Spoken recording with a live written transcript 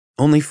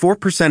Only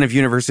 4% of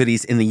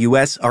universities in the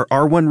U.S. are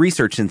R1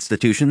 research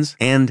institutions,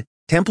 and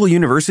Temple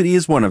University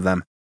is one of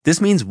them. This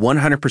means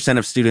 100%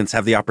 of students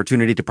have the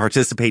opportunity to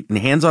participate in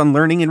hands-on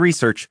learning and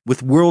research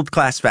with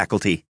world-class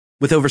faculty.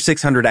 With over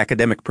 600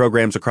 academic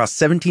programs across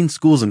 17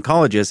 schools and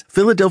colleges,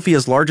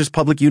 Philadelphia's largest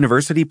public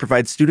university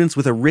provides students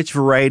with a rich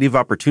variety of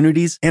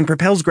opportunities and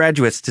propels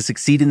graduates to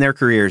succeed in their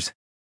careers.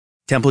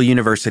 Temple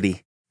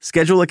University.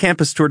 Schedule a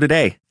campus tour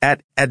today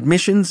at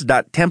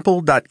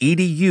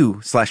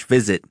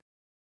admissions.temple.edu/visit.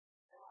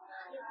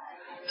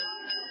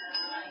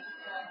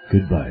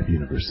 Goodbye,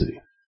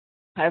 University.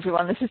 Hi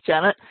everyone, this is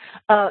Janet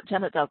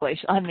Dalgleish.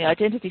 I'm the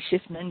Identity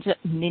Shift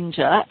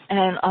Ninja,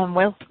 and I'm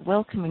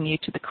welcoming you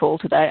to the call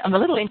today. I'm a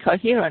little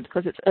incoherent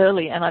because it's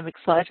early and I'm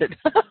excited.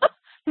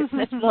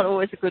 It's not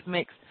always a good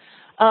mix.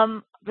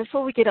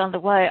 Before we get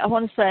underway, I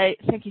want to say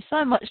thank you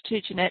so much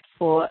to Jeanette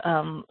for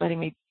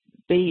letting me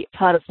be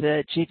part of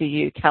the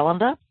GVU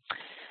calendar.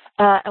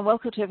 And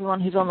welcome to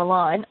everyone who's on the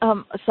line.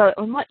 So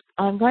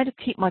I'm going to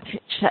keep my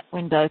chat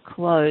window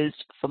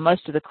closed for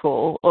most of the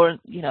call, or,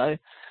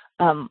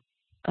 I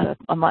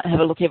might have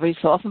a look every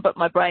so often, but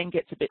my brain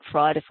gets a bit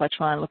fried if I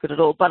try and look at it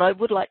all. But I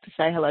would like to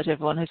say hello to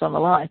everyone who's on the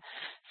line.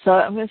 So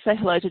I'm going to say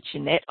hello to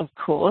Jeanette, of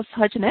course.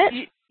 Hi, Jeanette.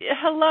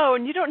 Hello,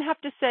 and you don't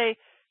have to say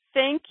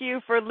thank you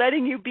for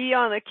letting you be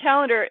on the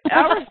calendar.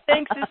 Our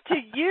thanks is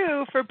to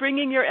you for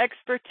bringing your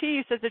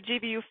expertise as a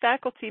GVU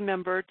faculty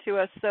member to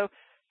us. So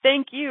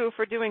thank you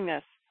for doing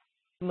this.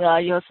 No,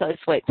 you're so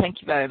sweet.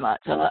 Thank you very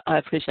much. I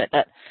appreciate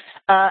that.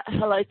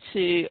 Hello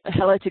to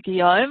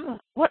Guillaume.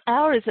 What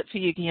hour is it for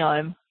you,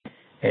 Guillaume?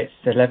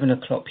 It's 11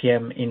 o'clock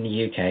p.m. in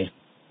the UK.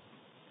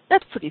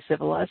 That's pretty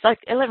civilized.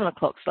 Like 11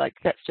 o'clock's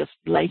that's just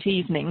late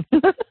evening.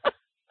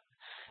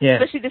 Yeah.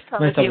 Especially this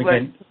time of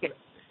year.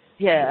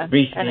 Yeah.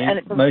 Recently,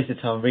 most of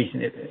the time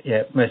recently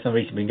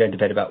we've been going to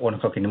bed about 1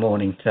 o'clock in the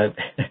morning, so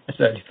that's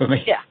early for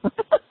me. Yeah.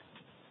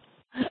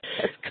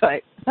 That's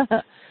great.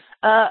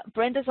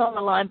 Brenda's on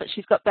the line, but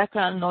she's got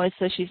background noise,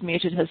 so she's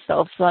muted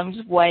herself. So I'm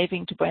just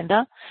waving to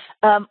Brenda.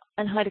 And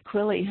hi to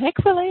Quilly. Hey,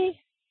 Quilly.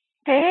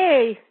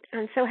 Hey,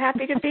 I'm so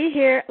happy to be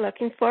here.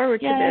 Looking forward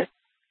to this.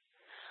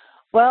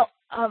 Well,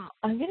 I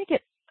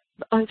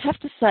have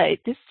to say,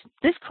 this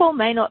call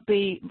may not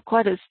be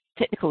quite as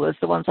technical as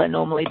the ones I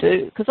normally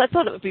do, because I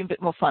thought it would be a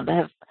bit more fun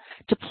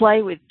to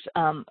play with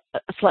a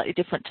slightly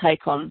different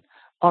take on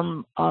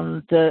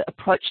the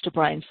approach to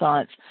brain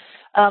science.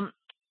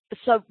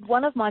 So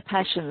one of my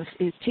passions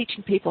is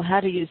teaching people how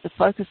to use the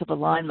focus of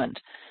alignment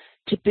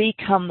to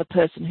become the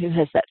person who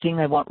has that thing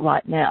they want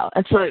right now.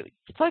 And so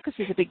focus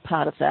is a big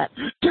part of that.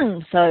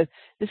 So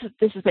this has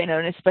been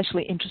an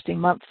especially interesting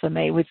month for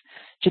me with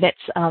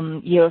Jeanette's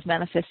year of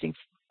manifesting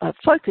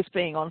focus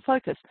being on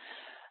focus.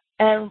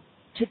 And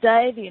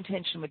today the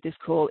intention with this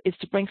call is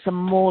to bring some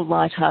more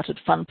light-hearted,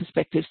 fun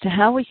perspectives to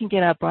how we can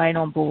get our brain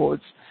on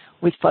boards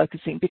with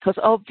focusing, because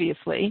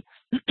obviously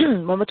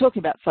when we're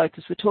talking about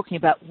focus, we're talking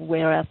about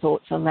where our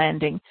thoughts are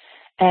landing.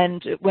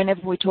 And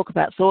whenever we talk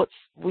about thoughts,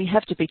 we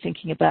have to be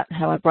thinking about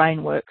how our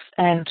brain works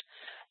and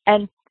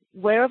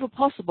wherever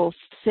possible,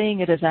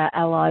 seeing it as our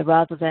ally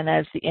rather than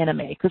as the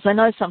enemy. Because I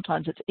know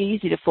sometimes it's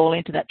easy to fall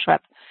into that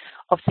trap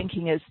of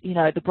thinking as,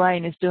 the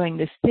brain is doing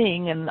this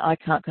thing and I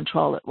can't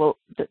control it. Well,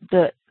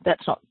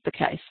 that's not the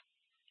case.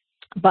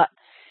 But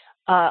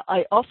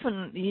I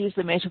often use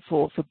the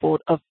metaphor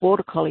of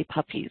border collie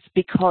puppies,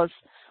 because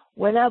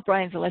when our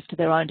brains are left to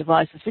their own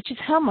devices, which is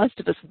how most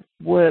of us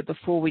were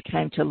before we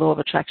came to law of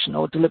attraction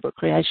or deliberate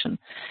creation,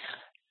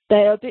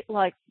 they are a bit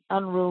like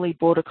unruly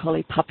border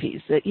collie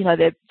puppies.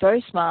 They're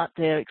very smart,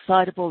 they're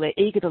excitable, they're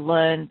eager to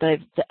learn,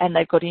 they've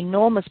got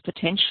enormous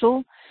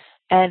potential.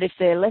 And if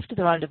they're left to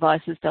their own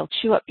devices, they'll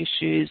chew up your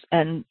shoes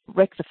and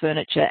wreck the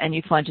furniture, and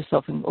you find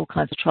yourself in all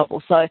kinds of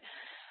trouble. So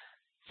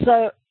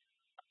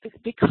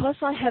because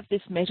I have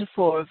this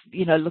metaphor of,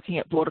 looking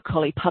at border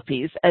collie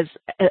puppies as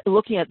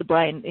looking at the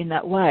brain in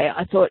that way,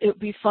 I thought it would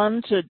be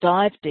fun to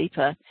dive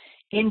deeper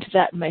into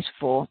that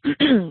metaphor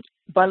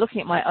by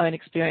looking at my own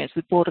experience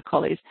with border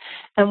collies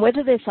and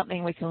whether there's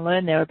something we can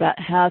learn there about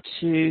how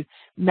to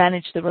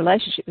manage the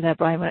relationship with our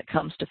brain when it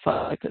comes to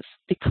focus.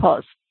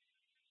 Because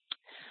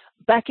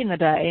back in the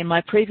day, in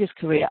my previous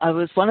career, I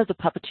was one of the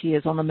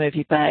puppeteers on the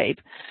movie Babe.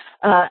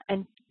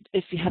 And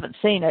if you haven't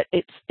seen it,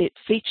 it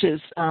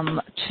features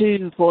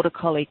two border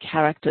collie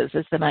characters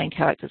as the main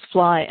characters,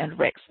 Fly and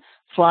Rex.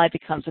 Fly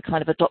becomes a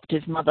kind of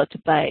adoptive mother to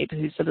Babe,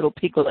 who's a little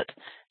piglet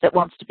that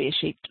wants to be a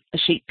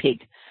sheep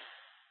pig.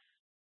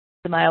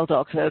 The male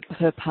dog,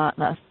 her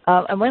partner.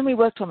 And when we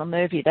worked on the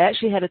movie, they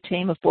actually had a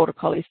team of border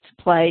collies to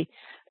play,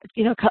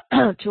 2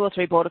 or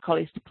 3 border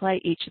collies to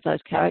play each of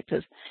those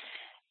characters.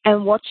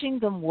 And watching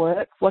them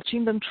work,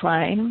 watching them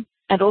train,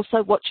 and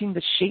also watching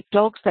the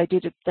sheepdogs, they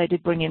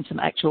did bring in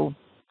some actual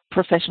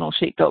professional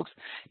sheepdogs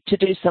to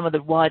do some of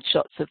the wide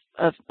shots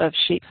of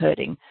sheep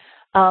herding.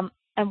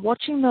 And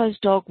watching those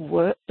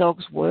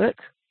dogs work,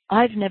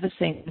 I've never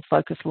seen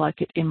focus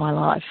like it in my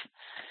life.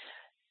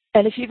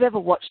 And if you've ever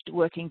watched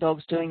working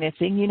dogs doing their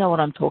thing, you know what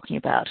I'm talking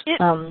about.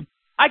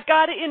 I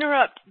got to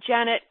interrupt,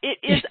 Janet. It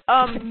is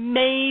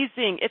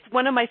amazing. It's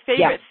one of my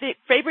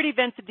favorite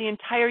events of the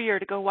entire year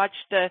to go watch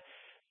the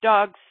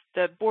dogs,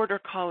 the border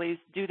collies,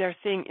 do their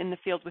thing in the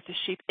field with the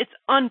sheep. It's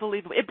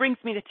unbelievable. It brings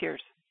me to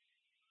tears.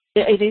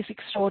 It is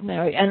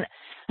extraordinary, and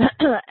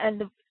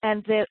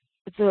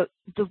the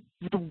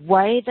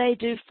way they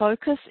do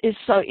focus is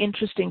so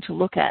interesting to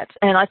look at.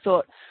 And I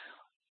thought,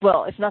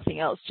 well, if nothing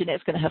else,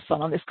 Jeanette's going to have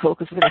fun on this call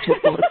because we're going to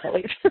talk border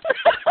collies.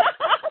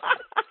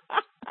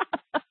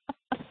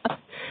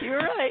 You're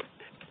right.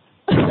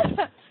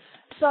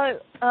 So,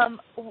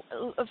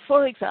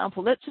 for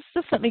example,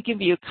 just let me give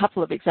you a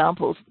couple of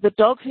examples. The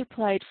dog who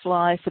played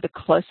Fly for the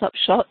close-up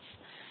shots,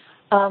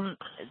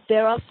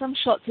 there are some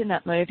shots in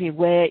that movie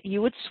where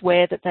you would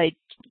swear that they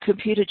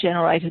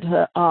computer-generated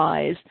her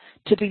eyes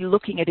to be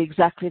looking at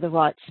exactly the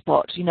right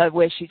spot,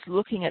 where she's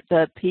looking at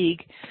the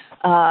pig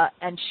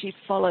and she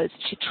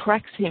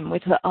tracks him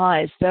with her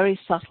eyes very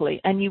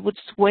subtly, and you would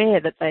swear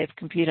that they've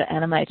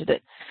computer-animated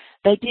it.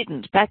 They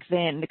didn't. Back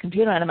then, the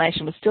computer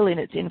animation was still in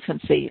its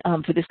infancy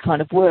for this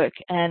kind of work,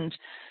 and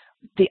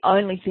the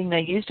only thing they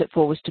used it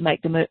for was to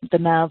make the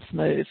mouths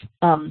move.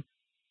 And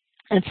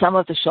some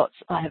of the shots,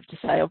 I have to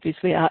say,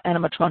 obviously, are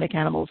animatronic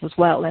animals as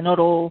well. They're not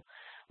all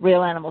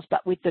real animals,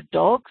 but with the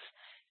dogs,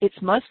 it's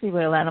mostly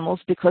real animals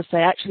because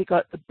they actually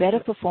got a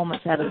better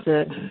performance out of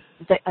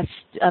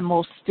a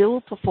more still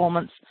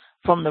performance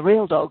from the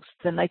real dogs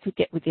than they could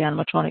get with the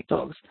animatronic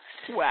dogs.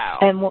 Wow.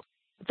 And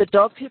the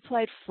dogs who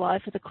played Fly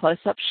for the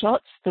close-up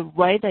shots, the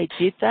way they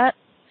did that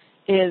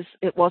is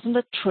it wasn't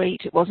a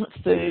treat, it wasn't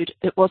food,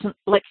 it wasn't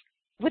like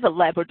with a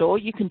Labrador,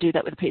 you can do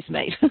that with a piece of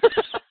meat.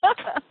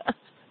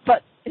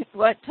 But it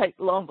won't take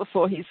long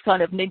before he's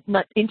kind of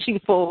inching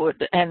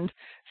forward and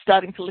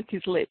starting to lick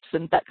his lips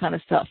and that kind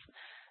of stuff.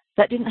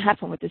 That didn't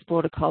happen with this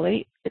border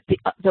collie.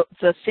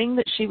 The thing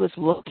that she was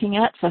looking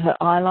at for her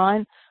eye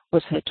line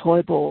was her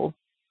toy ball.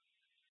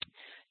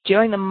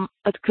 During the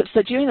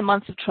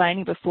months of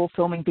training before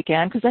filming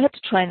began, because they had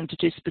to train them to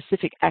do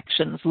specific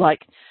actions,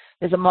 like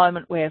there's a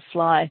moment where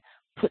Fly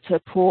puts her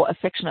paw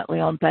affectionately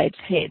on Babe's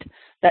head.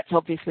 That's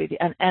obviously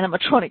an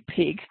animatronic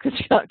pig, because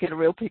you can't get a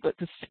real piglet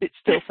to sit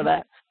still for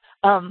that.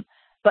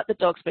 But the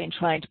dog's been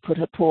trained to put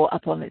her paw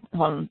up on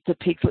the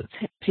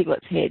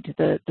piglet's head,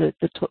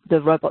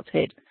 the robot's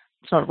head.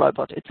 It's not a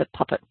robot, it's a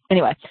puppet.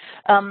 Anyway,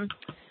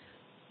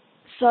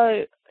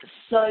 so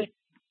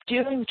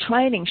during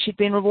training, she'd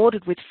been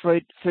rewarded with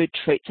food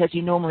treats, as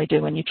you normally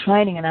do when you're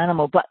training an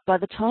animal. But by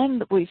the time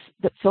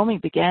that filming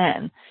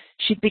began,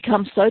 she'd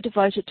become so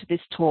devoted to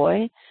this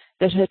toy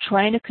that her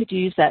trainer could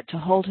use that to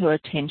hold her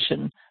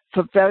attention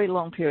for very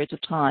long periods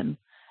of time.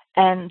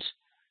 And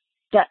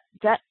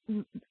that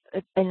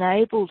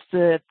enabled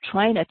the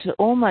trainer to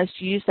almost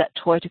use that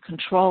toy to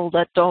control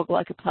that dog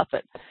like a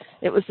puppet.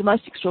 It was the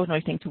most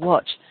extraordinary thing to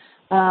watch.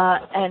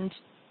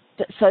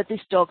 So this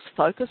dog's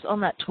focus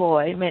on that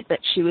toy meant that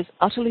she was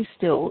utterly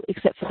still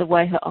except for the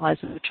way her eyes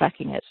were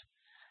tracking it.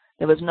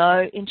 There was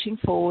no inching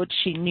forward.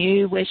 She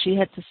knew where she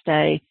had to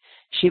stay.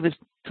 She was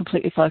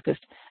completely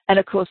focused. And,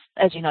 of course,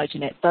 as you know,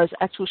 Jeanette, those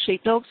actual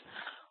sheepdogs,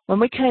 when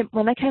they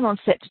came on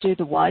set to do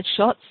the wide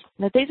shots,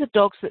 now these are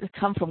dogs that have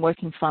come from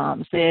working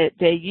farms. They're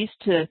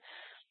used to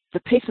the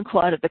peace and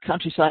quiet of the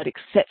countryside,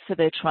 except for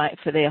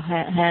their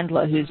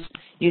handler who's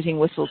using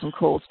whistles and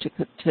calls to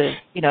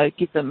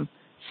give them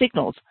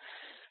signals.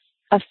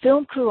 A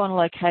film crew on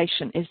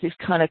location is this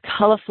kind of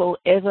colourful,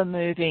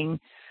 ever-moving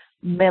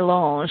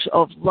melange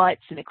of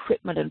lights and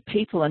equipment and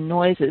people and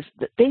noises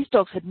that these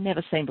dogs had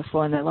never seen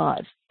before in their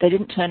lives. They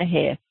didn't turn a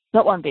hair,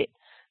 not one bit.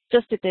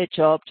 Just did their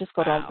job, just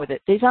got on with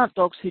it. These aren't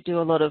dogs who do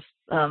a lot of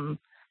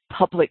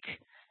public,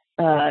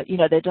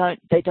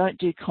 they don't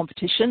do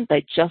competition.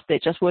 They're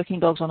just working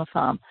dogs on a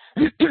farm.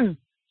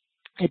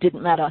 It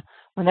didn't matter.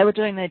 When they were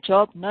doing their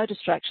job, no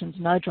distractions,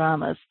 no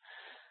dramas.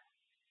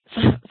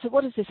 So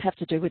what does this have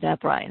to do with our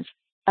brains?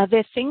 Are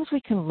there things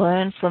we can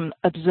learn from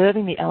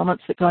observing the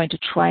elements that go into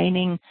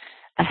training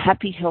a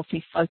happy,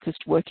 healthy,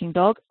 focused working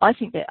dog? I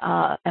think there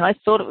are, and I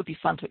thought it would be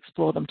fun to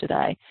explore them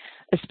today,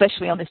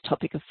 especially on this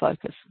topic of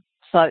focus.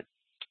 So,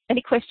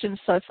 any questions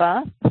so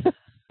far?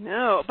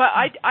 No, but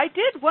I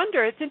did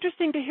wonder. It's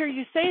interesting to hear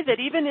you say that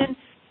even in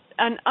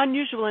an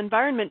unusual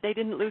environment, they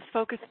didn't lose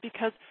focus,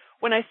 because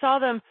when I saw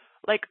them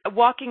like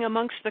walking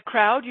amongst the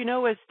crowd,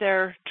 as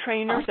their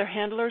trainers, their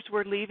handlers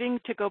were leaving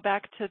to go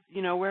back to,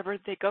 wherever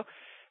they go,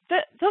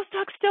 those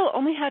dogs still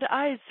only had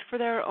eyes for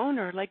their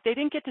owner. Like, they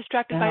didn't get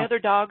distracted by other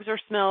dogs or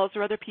smells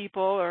or other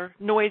people or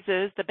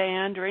noises, the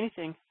band or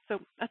anything. So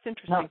that's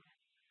interesting. No.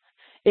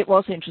 It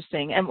was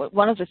interesting. And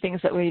one of the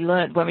things that we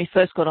learned when we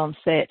first got on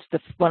set,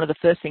 one of the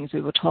first things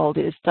we were told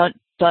is don't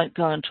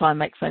go and try and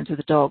make friends with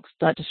the dogs.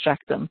 Don't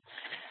distract them.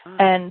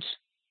 And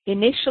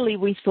initially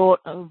we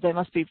thought, there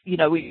must be,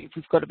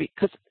 we've got to be,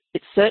 because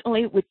it's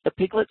certainly with the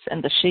piglets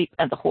and the sheep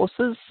and the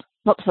horses,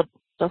 even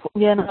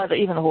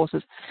the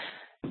horses,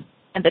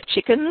 and the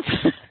chickens,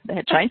 they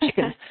had trained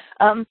chickens,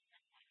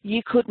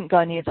 you couldn't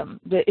go near them.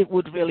 It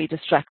would really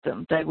distract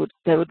them. They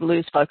would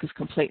lose focus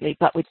completely.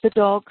 But with the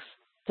dogs,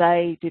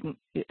 they didn't,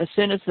 as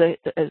soon as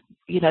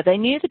they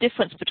knew the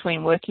difference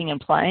between working and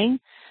playing.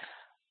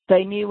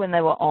 They knew when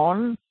they were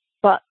on,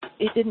 but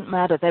it didn't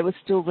matter. They were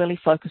still really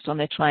focused on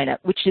their trainer,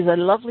 which is a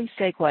lovely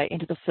segue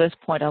into the first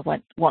point I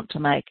want to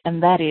make,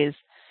 and that is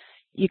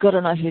you got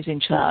to know who's in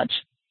charge.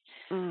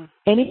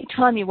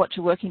 Anytime you watch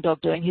a working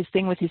dog doing his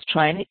thing with his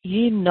trainer,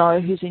 you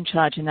know who's in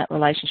charge in that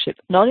relationship,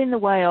 not in the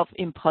way of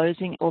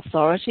imposing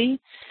authority,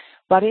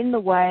 but in the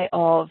way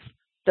of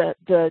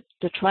the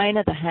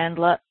trainer, the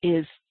handler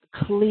is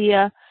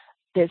clear.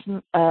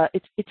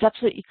 It's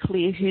absolutely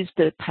clear who's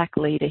the pack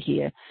leader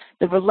here.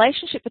 The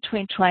relationship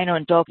between trainer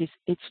and dog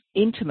it's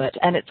intimate,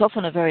 and it's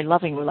often a very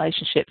loving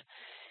relationship.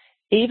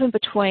 Even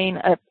between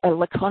a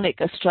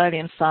laconic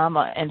Australian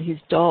farmer and his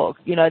dog,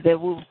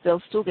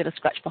 they'll still get a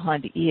scratch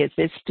behind the ears.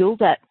 There's still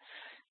that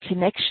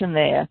connection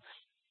there,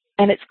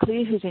 and it's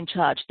clear who's in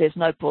charge. There's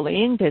no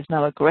bullying, there's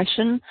no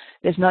aggression,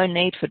 there's no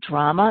need for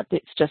drama.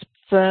 It's just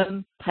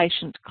firm,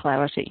 patient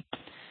clarity,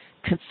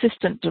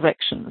 consistent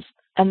directions.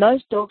 And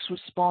those dogs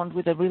respond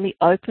with a really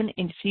open,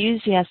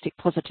 enthusiastic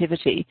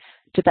positivity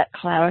to that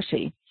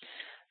clarity.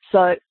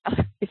 So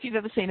if you've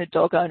ever seen a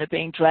dog owner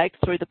being dragged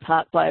through the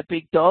park by a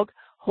big dog,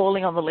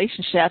 hauling on the leash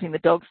and shouting the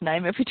dog's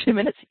name every 2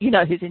 minutes, you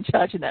know who's in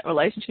charge in that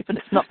relationship, and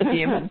it's not the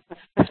human.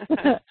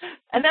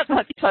 And that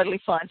might be totally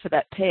fine for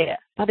that pair,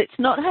 but it's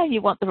not how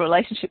you want the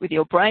relationship with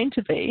your brain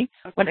to be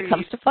when it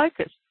comes to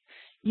focus.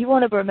 You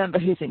want to remember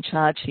who's in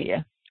charge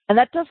here. And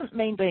that doesn't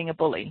mean being a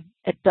bully.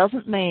 It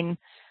doesn't mean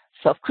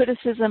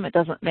self-criticism. It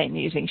doesn't mean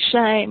using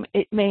shame.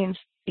 It means,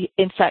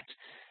 in fact,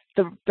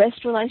 the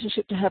best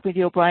relationship to have with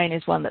your brain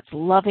is one that's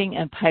loving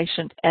and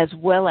patient, as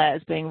well as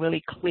being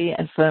really clear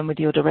and firm with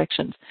your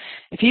directions.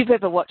 If you've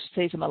ever watched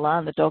Cesar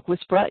Millan, the dog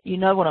whisperer, you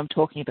know what I'm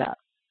talking about.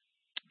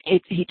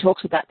 He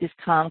talks about this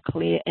calm,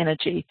 clear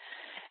energy.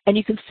 And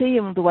you can see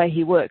in the way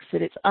he works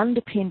that it's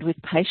underpinned with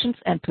patience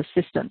and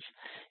persistence.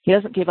 He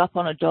doesn't give up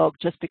on a dog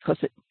just because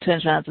it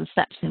turns around and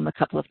snaps him a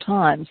couple of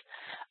times.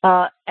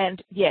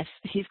 And yes,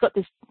 he's got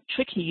this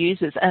trick he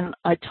uses, and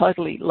I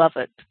totally love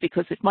it,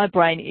 because if my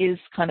brain is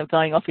kind of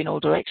going off in all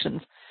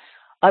directions,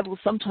 I will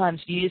sometimes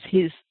use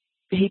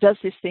he does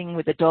this thing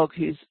with a dog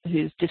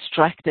who's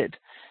distracted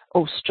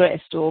or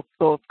stressed or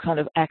kind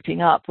of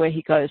acting up, where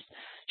he goes,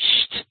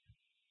 shh,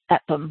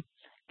 at them,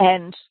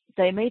 and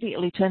they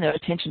immediately turn their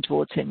attention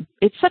towards him.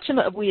 It's such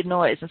a weird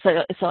noise and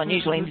so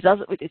unusual, and he does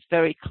it with this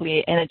very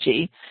clear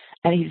energy,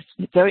 and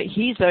he's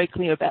very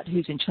clear about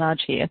who's in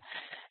charge here.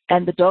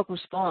 And the dog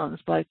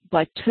responds by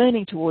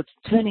turning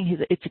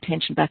its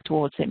attention back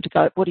towards him to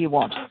go, what do you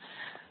want?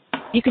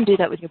 You can do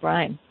that with your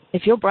brain.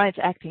 If your brain's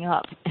acting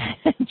up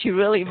and you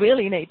really,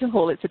 really need to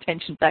haul its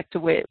attention back to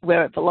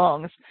where it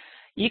belongs,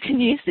 you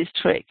can use this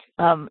trick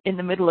in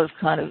the middle of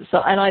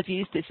and I've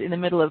used this in the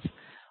middle of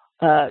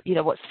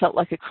what's felt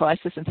like a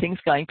crisis and things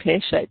going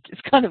pear-shaped.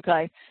 It's kind of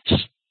going,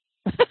 shh,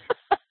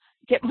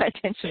 get my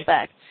attention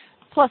back.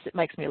 Plus, it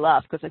makes me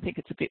laugh because I think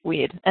it's a bit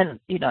weird, and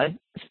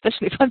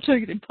especially if I'm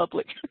doing it in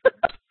public.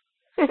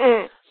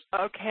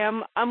 Okay,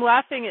 I'm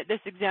laughing at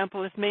this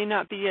example. This may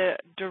not be a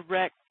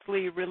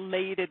directly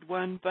related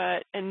one,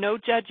 and no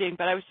judging.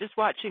 But I was just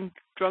watching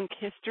Drunk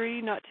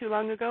History not too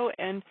long ago,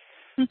 and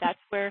that's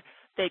where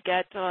they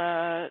get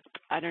a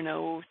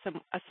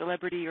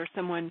celebrity or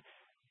someone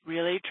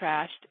really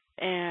trashed,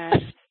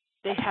 and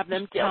they have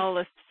them tell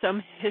us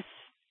some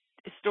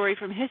story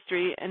from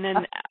history, and then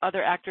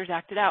other actors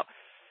act it out.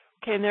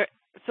 Okay, and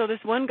so this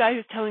one guy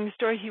who's telling the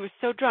story, he was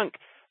so drunk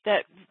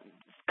that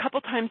a couple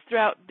times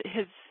throughout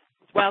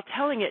while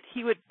telling it,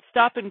 he would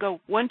stop and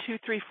go 1, 2,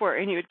 3, 4,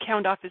 and he would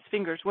count off his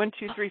fingers 1,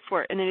 2, 3,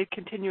 4, and then he'd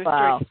continue his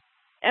story.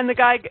 And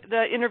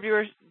the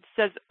interviewer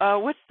says,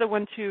 "What's the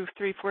 1, 2,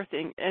 3, 4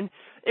 thing?" And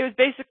it was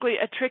basically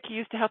a trick he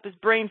used to help his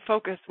brain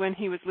focus when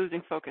he was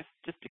losing focus,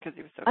 just because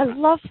he was so drunk. I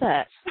love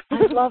that.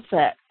 I love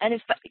that.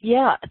 And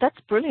that's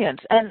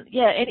brilliant. And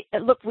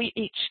look,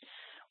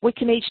 we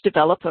can each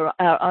develop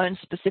our own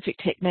specific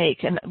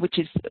technique, and which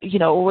is,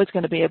 always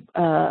going to be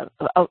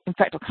in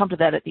fact, I'll come to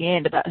that at the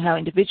end about how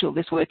individual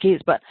this work is.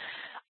 But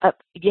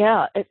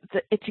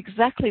it's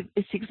exactly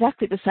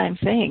the same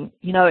thing.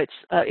 It's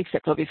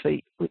except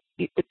obviously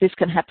this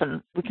can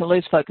happen. We can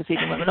lose focus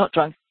even when we're not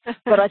drunk.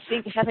 But I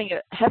think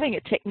having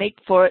a technique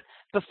for it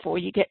before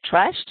you get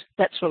trashed,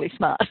 that's really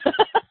smart.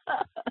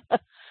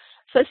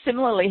 So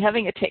similarly,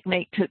 having a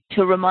technique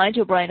to remind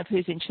your brain of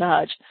who's in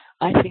charge,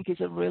 I think,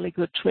 is a really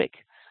good trick.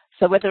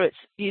 So whether it's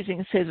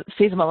using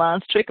Cesar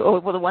Millan's trick, or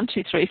the 1,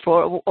 2, 3,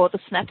 4, or the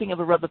snapping of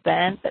a rubber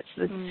band, that's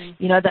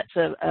that's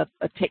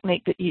a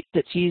technique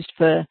that's used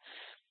for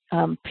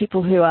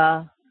people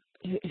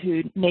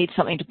who need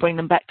something to bring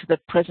them back to the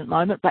present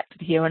moment, back to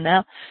the here and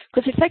now.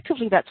 Because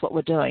effectively, that's what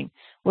we're doing.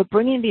 We're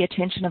bringing the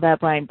attention of our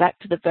brain back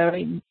to the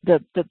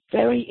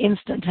very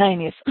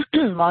instantaneous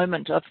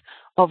moment of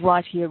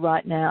right here,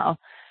 right now.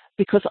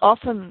 Because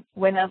often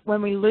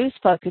when we lose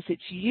focus,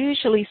 it's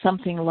usually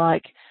something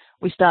like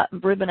we start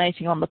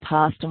ruminating on the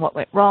past and what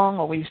went wrong,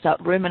 or we start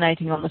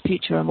ruminating on the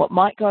future and what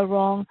might go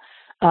wrong.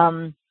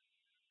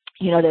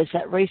 There's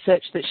that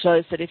research that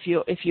shows that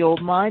if your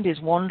mind is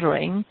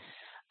wandering,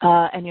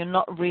 and you're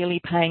not really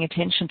paying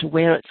attention to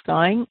where it's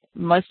going,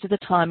 most of the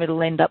time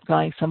it'll end up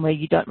going somewhere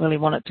you don't really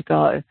want it to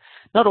go.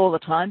 Not all the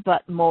time,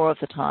 but more of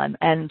the time.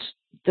 And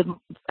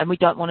we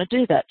don't want to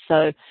do that.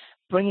 So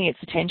bringing its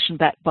attention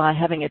back by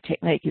having a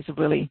technique is a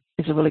really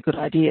good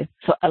idea.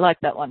 So I like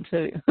that one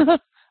too.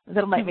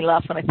 That'll make me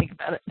laugh when I think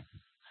about it.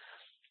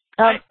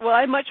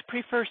 I much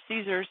prefer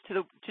Caesars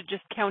to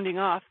just counting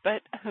off.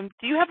 But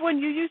do you have one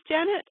you use,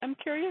 Janet? I'm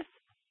curious.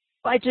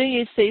 I do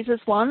use Caesar's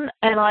one,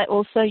 and I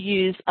also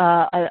use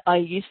I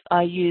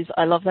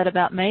Love That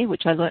About Me,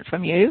 which I learnt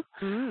from you.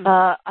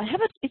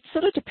 It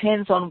sort of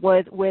depends on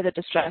where the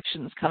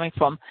distraction is coming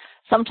from.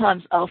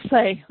 Sometimes I'll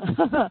say, I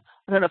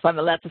don't know if I'm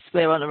allowed to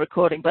swear on a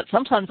recording, but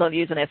sometimes I'll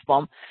use an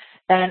F-bomb,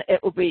 and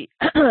it will be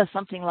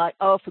something like,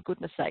 "Oh, for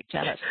goodness sake,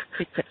 Janet,"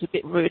 except a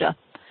bit ruder.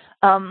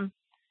 And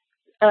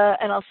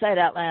I'll say it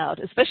out loud,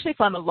 especially if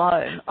I'm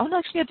alone. Oh, no,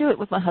 actually, I do it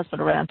with my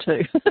husband around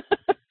too.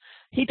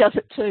 He does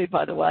it too,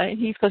 by the way.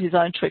 He's got his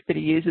own trick that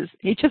he uses.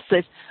 He just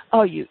says,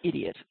 "Oh, you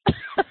idiot."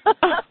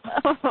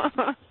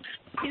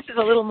 His is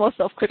a little more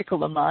self-critical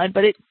than mine,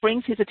 but it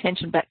brings his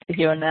attention back to the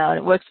here and now, and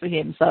it works for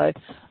him. So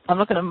I'm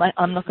not going to,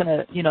 I'm not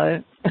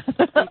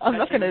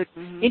going to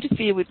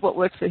interfere with what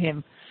works for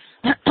him.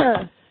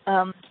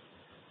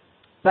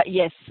 But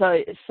yes,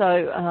 so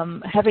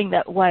having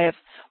that way of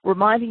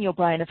reminding your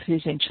brain of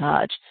who's in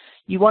charge,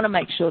 you want to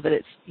make sure that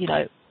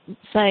it's,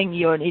 saying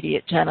you're an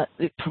idiot, Janet,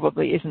 it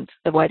probably isn't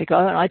the way to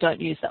go, and I don't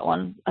use that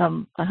one.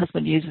 My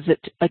husband uses it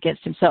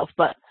against himself,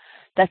 but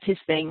that's his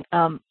thing.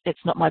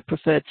 It's not my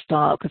preferred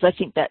style, because I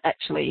think that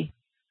actually,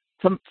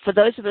 for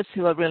those of us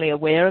who are really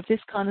aware of this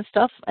kind of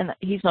stuff, and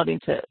he's not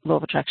into law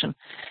of attraction,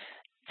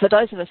 for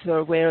those of us who are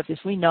aware of this,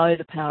 we know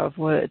the power of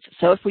words.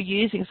 So if we're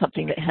using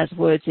something that has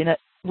words in it,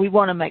 we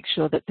want to make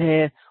sure that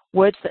they're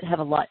words that have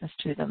a lightness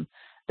to them,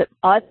 that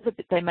either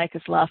they make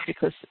us laugh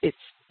because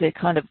they're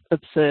kind of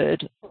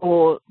absurd,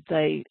 or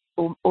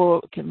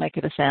or can make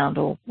it a sound,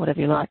 or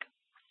whatever you like.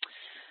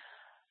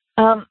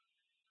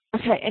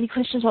 Okay, any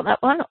questions on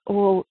that one,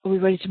 or are we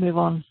ready to move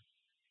on?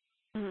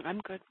 I'm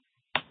good.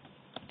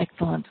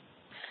 Excellent.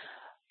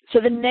 So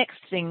the next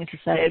thing to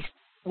say is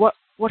what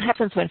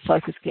happens when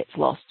focus gets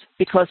lost?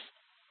 Because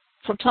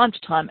from time to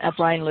time, our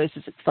brain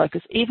loses its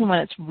focus, even when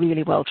it's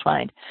really well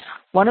trained.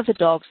 One of the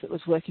dogs that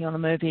was working on the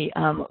movie,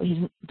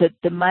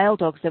 the male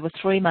dogs, there were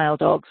 3 male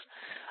dogs.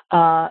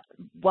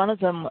 One of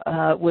them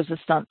was a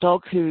stunt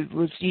dog who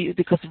was used,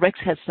 because Rex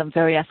has some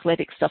very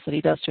athletic stuff that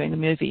he does during the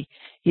movie.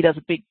 He does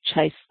a big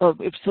chase,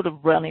 sort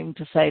of running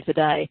to save the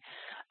day,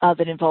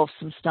 that involves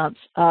some stunts.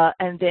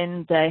 And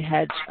then they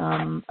had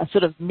a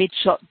sort of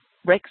mid-shot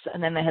Rex,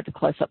 and then they had the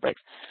close-up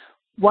Rex.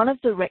 One of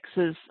the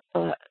Rexes,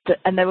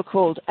 and they were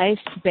called Ace,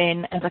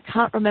 Ben, and I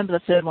can't remember the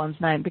third one's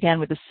name, began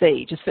with a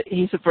C, just for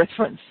ease of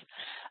reference.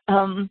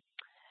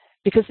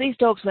 Because these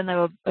dogs, when they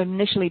were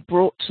initially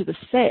brought to the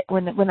set,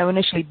 when they were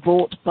initially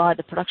bought by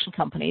the production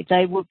company,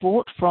 they were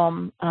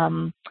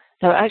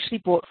actually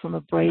bought from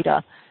a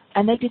breeder,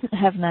 and they didn't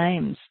have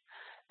names.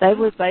 They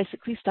were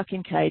basically stuck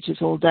in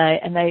cages all day,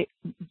 and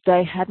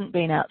they hadn't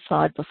been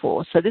outside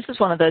before. So this is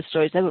one of those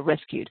stories. They were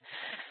rescued.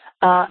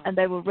 And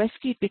they were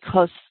rescued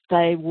because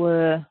they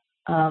were,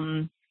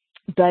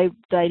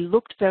 they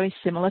looked very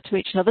similar to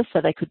each other, so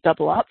they could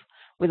double up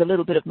with a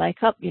little bit of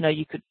makeup.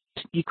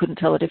 You couldn't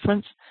tell the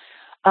difference.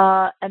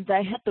 And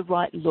they had the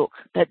right look,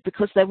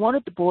 because they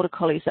wanted the border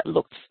collies that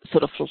looked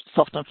sort of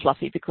soft and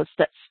fluffy, because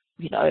that's,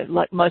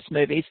 like most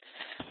movies,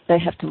 they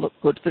have to look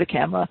good for the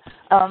camera.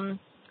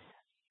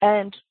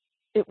 And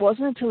it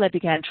wasn't until they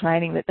began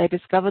training that they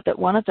discovered that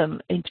one of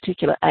them, in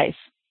particular Ace,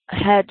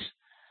 had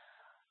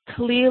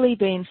clearly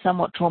been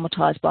somewhat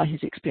traumatized by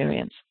his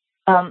experience.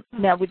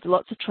 Now, with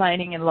lots of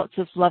training and lots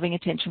of loving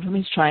attention from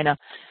his trainer,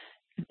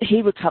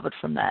 he recovered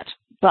from that.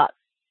 But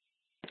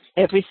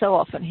every so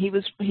often, he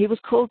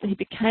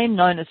became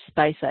known as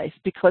Space Ace,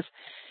 because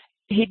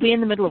he'd be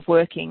in the middle of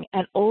working,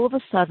 and all of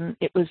a sudden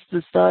it was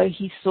as though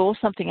he saw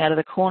something out of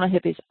the corner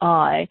of his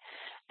eye,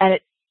 and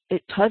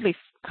it totally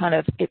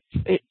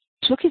it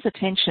took his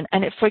attention,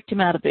 and it freaked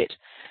him out a bit.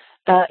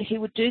 He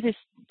would do this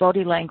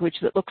body language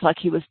that looked like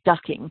he was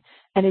ducking,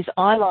 and his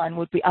eye line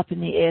would be up in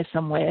the air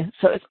somewhere.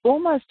 So it's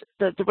almost,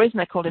 the reason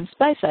they called him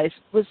Space Ace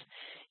was,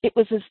 it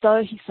was as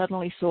though he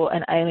suddenly saw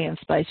an alien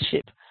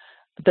spaceship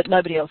that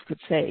nobody else could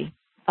see.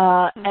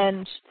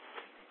 And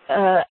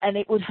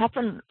it would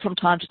happen from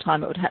time to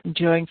time. It would happen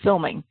during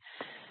filming.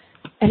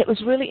 And it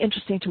was really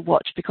interesting to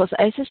watch, because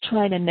Ace's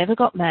trainer never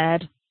got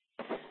mad,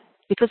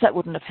 because that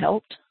wouldn't have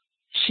helped.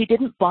 She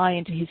didn't buy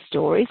into his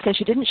story, so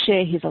she didn't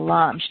share his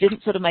alarm. She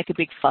didn't sort of make a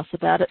big fuss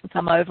about it and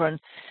come over and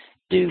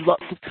do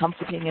lots of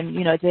comforting and,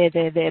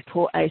 there,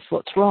 poor Ace,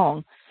 what's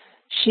wrong?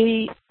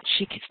 She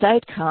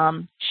stayed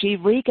calm. She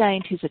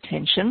regained his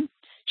attention.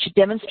 She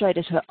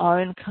demonstrated her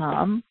own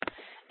calm,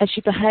 and she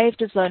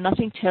behaved as though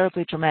nothing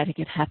terribly dramatic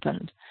had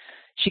happened.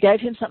 She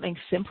gave him something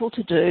simple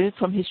to do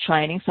from his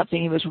training,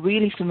 something he was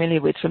really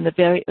familiar with from the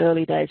very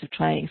early days of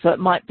training. So it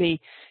might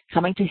be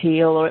coming to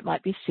heel, or it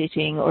might be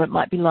sitting, or it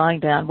might be lying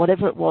down,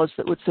 whatever it was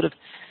that would sort of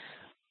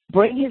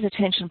bring his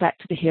attention back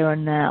to the here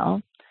and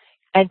now,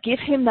 and give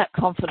him that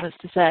confidence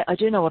to say, I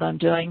do know what I'm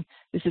doing.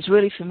 This is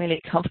really familiar,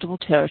 comfortable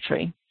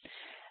territory.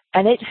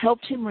 And it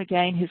helped him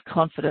regain his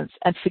confidence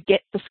and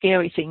forget the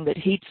scary thing that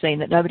he'd seen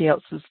that nobody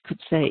else could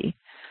see.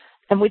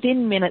 And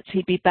within minutes,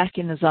 he'd be back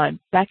in the zone,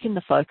 back in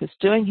the focus,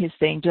 doing his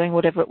thing, doing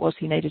whatever it was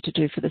he needed to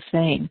do for the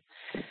scene.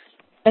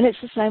 And it's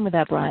the same with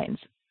our brains.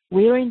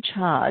 We're in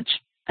charge.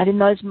 And in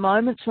those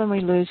moments when we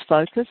lose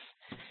focus,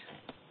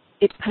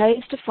 it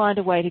pays to find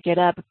a way to get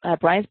our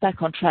brains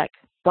back on track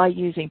by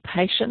using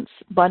patience,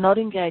 by not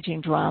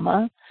engaging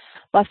drama,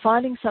 by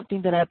finding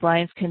something that our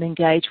brains can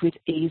engage with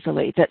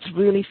easily that's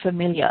really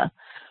familiar.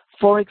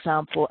 For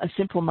example, a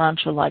simple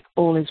mantra like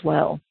all is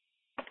well,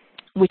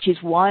 which is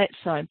why it's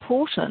so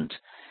important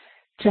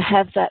to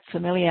have that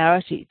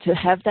familiarity, to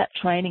have that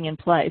training in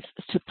place,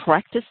 to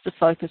practice the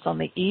focus on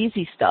the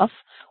easy stuff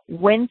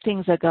when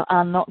things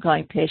are not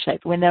going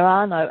pear-shaped, when there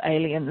are no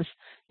aliens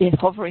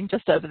hovering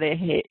just over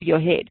your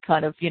head,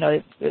 kind of,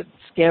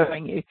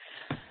 scaring you.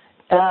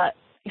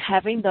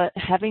 Having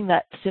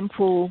that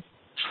simple,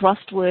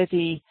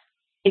 trustworthy,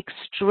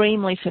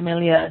 extremely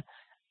familiar,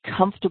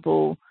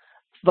 comfortable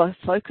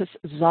focus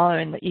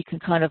zone that you can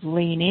kind of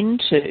lean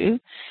into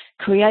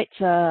creates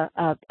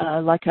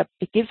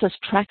it gives us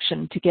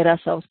traction to get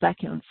ourselves back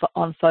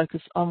on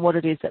focus on what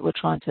it is that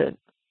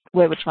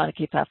where we're trying to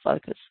keep our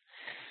focus.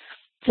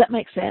 Does that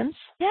make sense?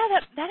 Yeah,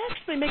 that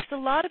actually makes a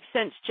lot of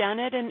sense,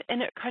 Janet,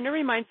 and it kind of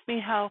reminds me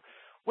how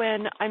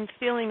when I'm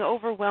feeling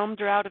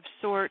overwhelmed or out of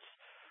sorts,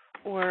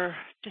 or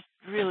just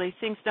really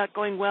things not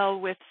going well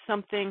with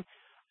something,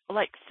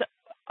 like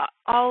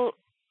I'll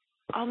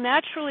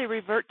naturally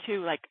revert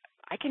to, like,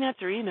 I can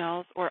answer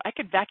emails, or I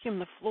could vacuum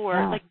the floor.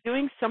 Yeah. Like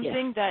doing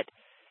something that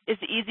is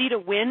easy to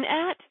win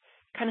at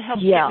kind of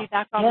helps get me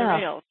back on the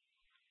rails.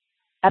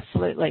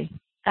 Absolutely.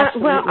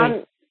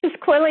 Ms.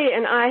 Quilly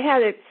and I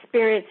had an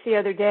experience the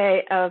other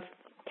day of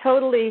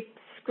totally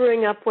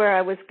screwing up where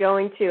I was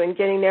going to and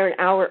getting there an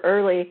hour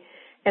early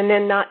and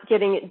then not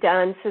getting it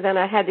done. So then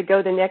I had to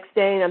go the next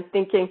day, and I'm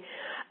thinking,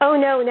 oh,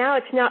 no, now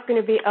it's not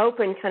going to be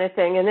open kind of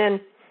thing. And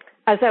then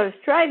as I was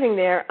driving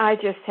there, I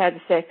just had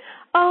to say,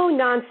 oh,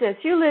 nonsense,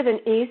 you live in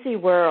easy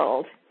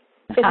world.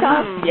 It's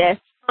all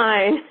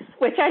fine,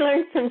 which I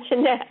learned from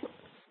Jeanette.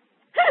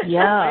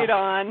 Yeah. Right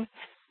on.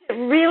 It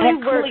really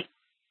works.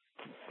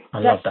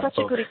 That's such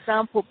a good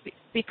example,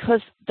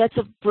 because that's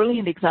a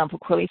brilliant example,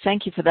 Quilly.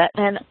 Thank you for that.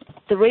 And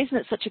the reason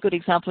it's such a good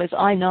example is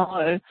I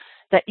know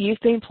that you've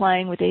been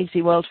playing with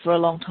Easy World for a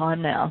long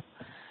time now.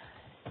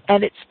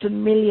 And it's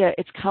familiar,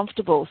 it's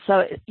comfortable.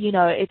 So,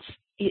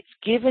 it's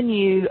given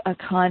you a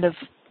kind of,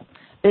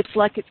 it's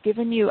like it's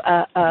given you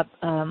a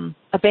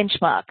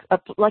benchmark,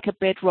 like a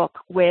bedrock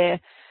where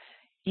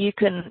you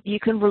can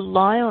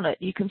rely on it.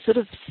 You can sort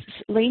of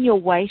lean your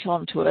weight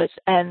onto it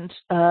and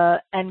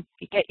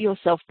get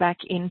yourself back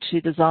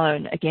into the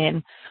zone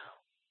again,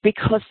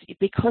 because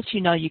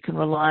you can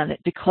rely on it,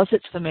 because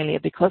it's familiar,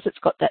 because it's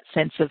got that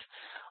sense of,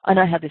 I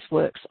know how this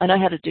works. I know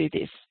how to do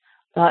this.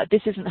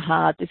 This isn't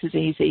hard. This is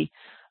easy.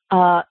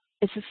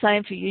 It's the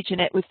same for you,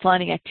 Jeanette, with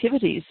finding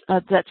activities.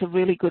 That's a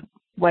really good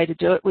way to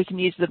do it. We can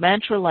use the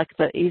mantra like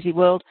the Easy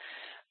World,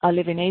 I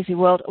live in Easy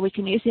World. We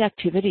can use the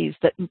activities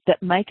that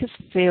make us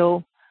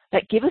feel,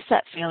 that give us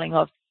that feeling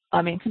of,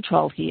 I'm in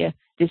control here.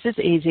 This is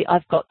easy.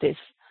 I've got this.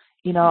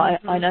 I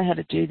know how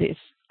to do this.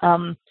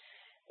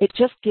 It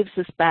just gives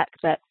us back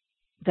that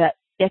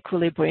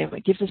equilibrium.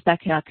 It gives us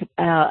back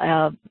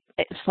our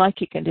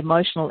psychic and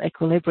emotional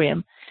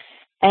equilibrium.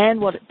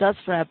 And what it does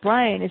for our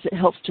brain is it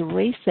helps to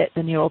reset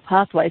the neural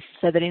pathways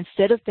so that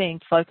instead of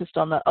being focused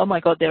on oh my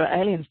God, there are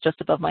aliens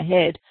just above my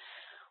head,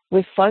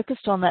 we're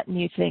focused on that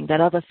new thing, that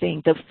other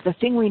thing, the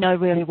thing we know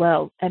really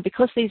well. And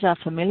because these are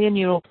familiar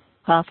neural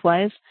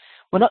pathways,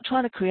 we're not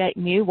trying to create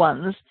new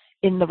ones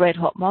in the red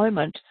hot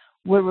moment.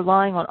 We're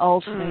relying on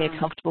old, familiar,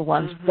 comfortable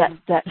ones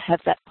that have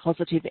that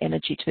positive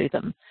energy to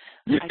them.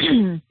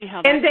 And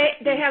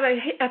they have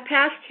a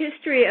past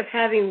history of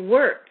having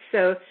worked.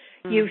 So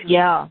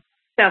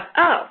stuff.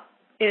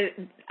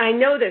 I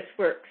know this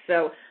works,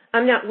 so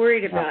I'm not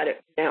worried about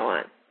it from now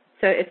on.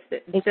 So it's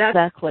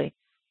exactly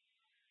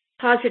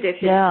positive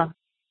history. Yeah.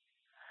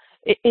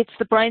 It's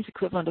the brain's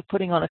equivalent of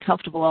putting on a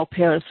comfortable old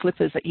pair of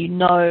slippers that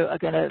are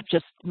going to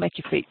just make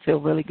your feet feel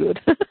really good.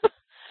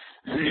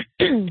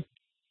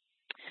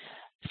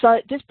 So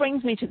this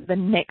brings me to the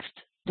next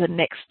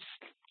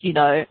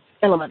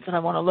element that I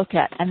want to look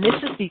at, and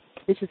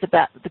this is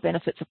about the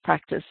benefits of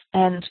practice.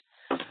 And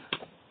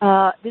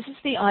this is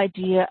the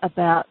idea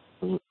about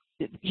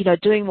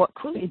doing what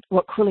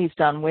Quilly's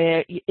done,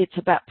 where it's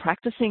about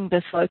practicing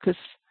the focus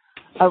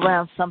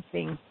around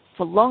something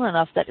for long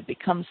enough that it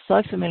becomes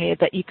so familiar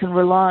that you can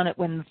rely on it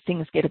when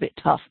things get a bit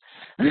tough.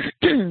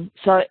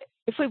 So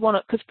if we want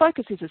it, because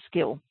focus is a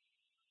skill,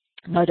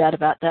 no doubt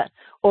about that,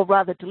 or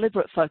rather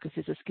deliberate focus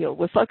is a skill.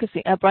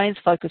 Our brains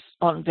focus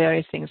on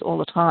various things all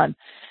the time.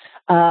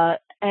 I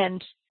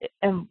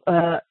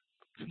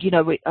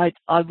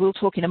will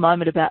talk in a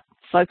moment about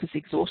focus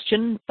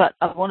exhaustion, but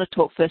I want to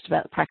talk first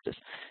about the practice.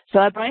 So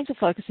our brains are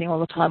focusing all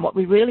the time. What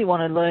we really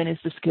want to learn is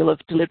the skill of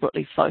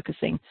deliberately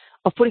focusing,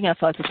 of putting our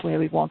focus where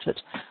we want it,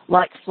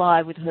 like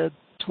Fly with her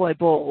toy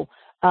ball.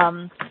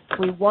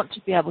 We want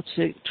to be able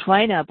to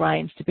train our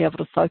brains to be able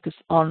to focus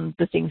on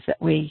the things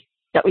that we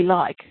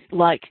like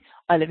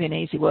I Live in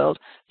Easy World,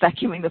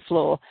 vacuuming the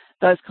floor,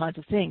 those kinds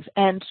of things.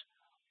 And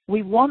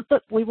we want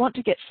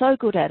to get so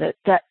good at it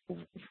that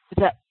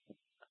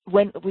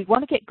when we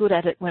want to get good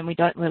at it when we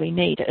don't really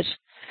need it,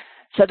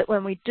 so that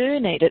when we do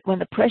need it, when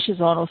the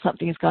pressure's on or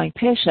something is going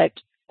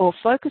pear-shaped or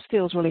focus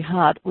feels really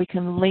hard, we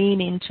can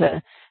lean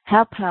into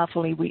how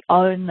powerfully we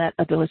own that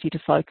ability to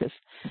focus.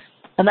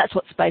 And that's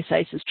what Space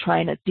Ace's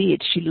trainer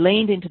did. She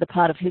leaned into the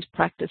part of his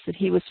practice that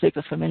he was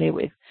super familiar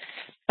with.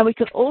 And we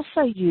could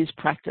also use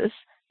practice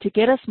to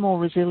get us more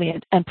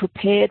resilient and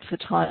prepared for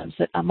times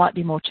that might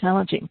be more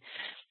challenging.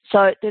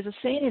 So there's a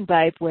scene in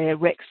Babe where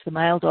Rex, the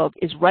male dog,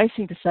 is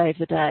racing to save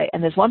the day,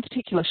 and there's one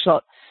particular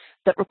shot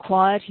that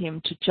required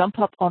him to jump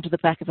up onto the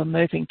back of a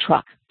moving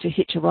truck to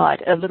hitch a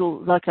ride, a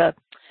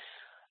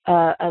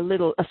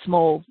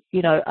small,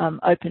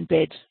 open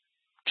bed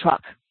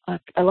truck,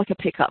 like a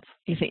pickup,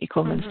 you think you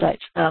call them in the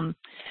States.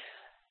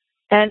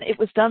 And it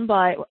was done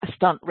by a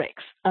stunt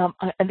Rex.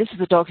 And this is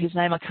a dog whose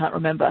name I can't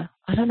remember.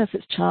 I don't know if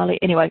it's Charlie.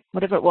 Anyway,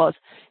 whatever it was.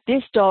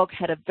 This dog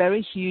had a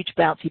very huge,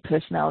 bouncy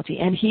personality,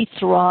 and he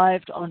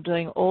thrived on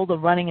doing all the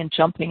running and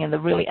jumping and the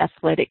really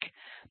athletic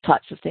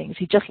types of things.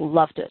 He just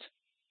loved it.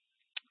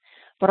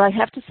 But I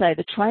have to say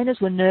the trainers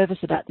were nervous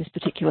about this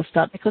particular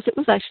stunt because it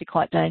was actually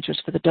quite dangerous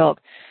for the dog.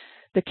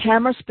 The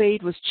camera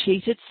speed was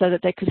cheated so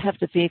that they could have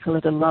the vehicle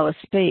at a lower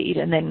speed,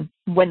 and then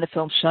when the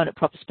film's shown at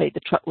proper speed,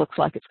 the truck looks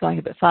like it's going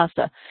a bit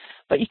faster.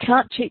 But you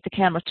can't cheat the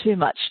camera too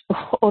much,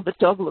 or the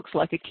dog looks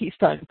like a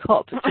Keystone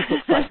Cop. It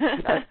just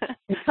looks like,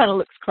 it kind of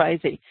looks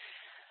crazy.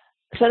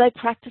 So they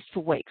practiced for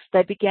weeks.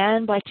 They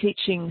began by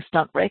teaching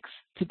Stunt Rex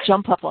to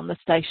jump up on the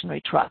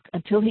stationary truck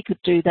until he could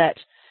do that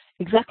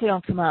exactly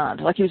on command.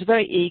 Like, he was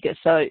very eager,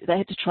 so they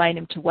had to train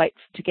him to wait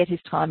to get his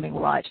timing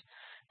right,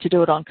 to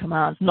do it on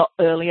command, not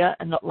earlier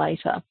and not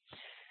later.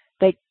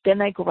 Then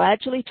they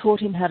gradually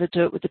taught him how to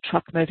do it with the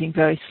truck moving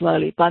very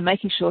slowly by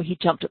making sure he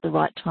jumped at the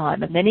right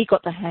time, and then he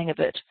got the hang of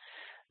it.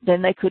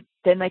 Then they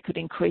could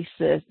increase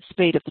the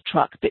speed of the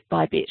truck bit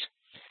by bit.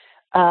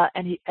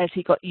 As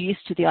he got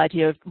used to the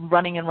idea of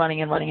running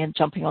and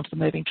jumping onto the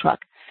moving truck.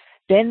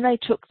 Then they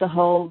took the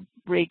whole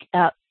rig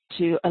out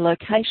to a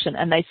location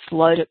and they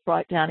slowed it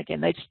right down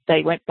again.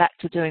 They went back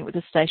to doing it with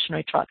a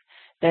stationary truck.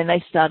 Then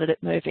they started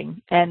it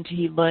moving, and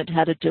he learned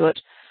how to do it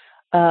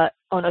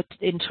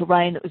in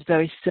terrain that was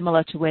very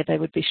similar to where they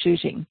would be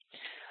shooting.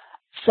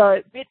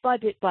 So bit by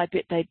bit by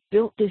bit, they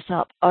built this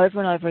up over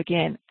and over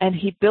again, and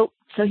he built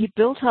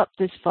up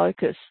this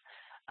focus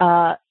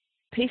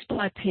piece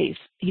by piece.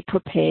 He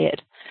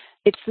prepared.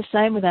 It's the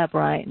same with our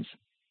brains.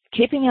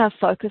 Keeping our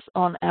focus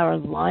on our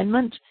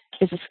alignment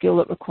is a skill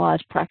that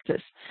requires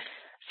practice.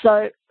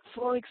 So,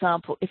 for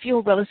example, if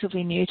you're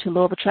relatively new to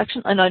law of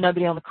attraction, I know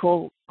nobody on the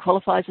call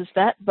qualifies as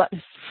that, but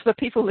for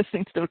people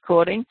listening to the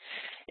recording,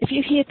 if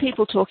you hear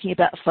people talking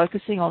about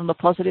focusing on the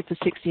positive for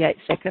 68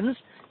 seconds,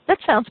 that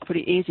sounds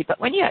pretty easy. But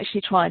when you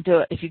actually try and do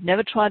it, if you've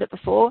never tried it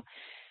before,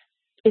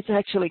 it's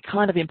actually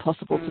kind of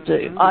impossible to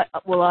do. I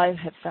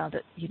have found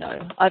it,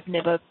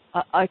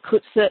 I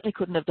certainly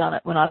couldn't have done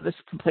it when I was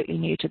completely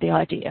new to the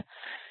idea.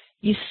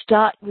 You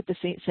start with the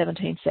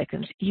 17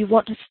 seconds. You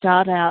want to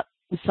start out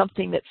with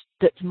something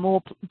that's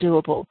more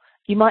doable.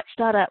 You might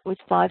start out with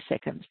 5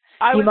 seconds.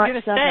 I was going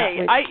to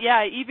say,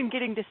 even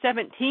getting to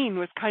 17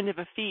 was kind of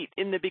a feat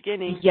in the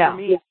beginning for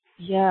me.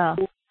 Yeah.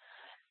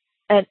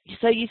 And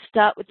so you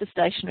start with the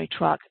stationary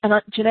truck. And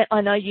Jeanette,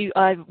 I know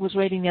I was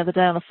reading the other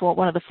day on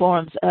one of the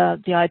forums,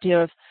 the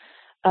idea of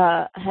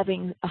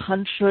having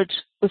 100,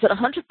 was it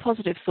 100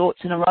 positive thoughts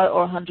in a row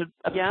or 100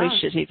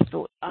 appreciative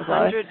thoughts in a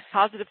row? 100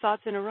 positive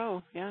thoughts in a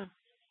row, yeah.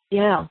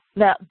 Yeah.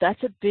 Now,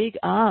 that's a big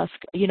ask.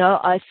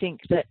 I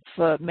think that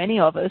for many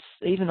of us,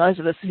 even those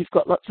of us who've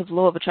got lots of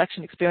law of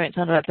attraction experience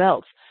under our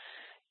belts,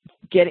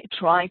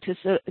 trying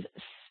to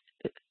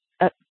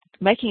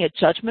making a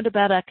judgment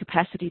about our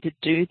capacity to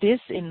do this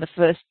on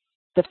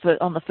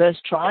the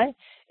first try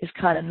is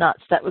kind of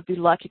nuts. That would be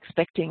like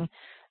expecting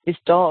this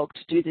dog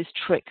to do this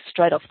trick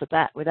straight off the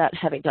bat without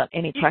having done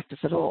any practice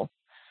at all.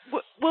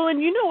 Well, and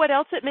you know what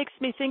else it makes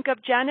me think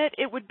of, Janet?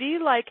 It would be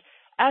like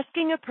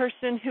asking a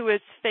person who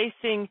is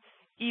facing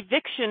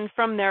eviction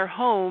from their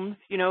home,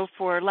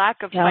 for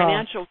lack of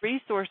financial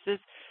resources,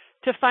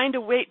 to find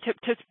a way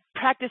to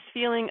practice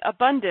feeling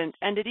abundant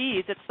and at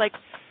ease. It's like,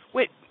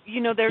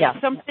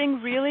 there's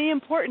something really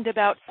important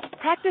about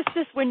practice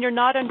this when you're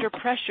not under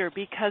pressure,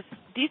 because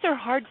these are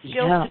hard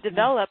skills to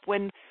develop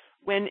when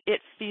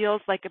it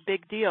feels like a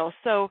big deal.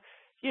 So,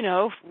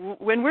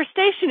 when we're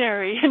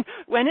stationary and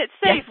when it's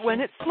safe, when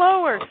it's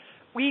slower,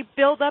 we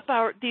build up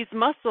these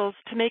muscles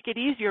to make it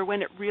easier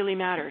when it really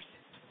matters.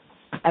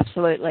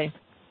 Absolutely.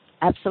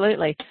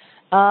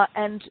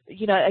 And,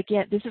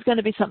 again, this is going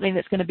to be something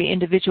that's going to be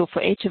individual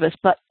for each of us,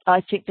 but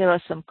I think there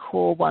are some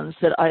core ones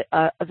that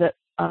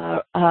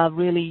are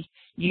really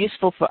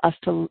useful for us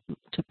to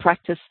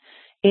practice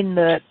in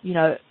the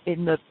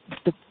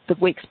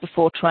weeks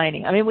before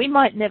training. I mean, we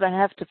might never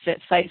have to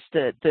face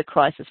the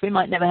crisis. We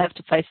might never have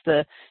to face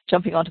the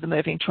jumping onto the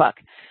moving truck.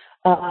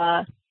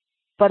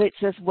 But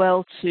it's as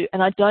well to,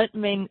 and I don't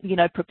mean,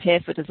 prepare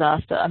for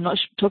disaster. I'm not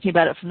talking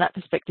about it from that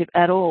perspective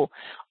at all.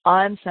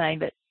 I'm saying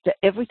that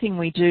everything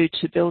we do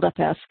to build up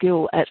our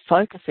skill at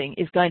focusing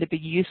is going to be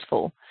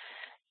useful.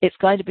 It's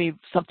going to be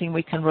something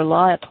we can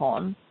rely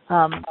upon,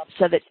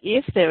 so that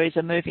if there is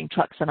a moving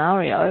truck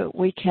scenario,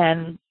 we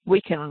can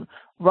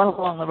run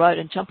along the road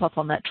and jump up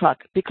on that truck.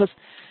 Because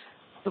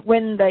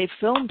when they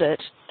filmed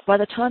it, by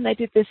the time they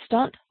did this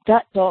stunt,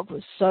 that dog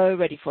was so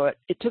ready for it.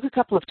 It took a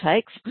couple of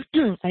takes,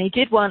 and he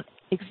did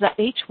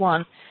each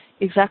one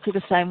exactly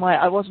the same way.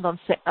 I wasn't on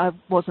set. I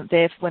wasn't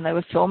there when they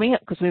were filming it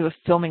because we were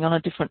filming on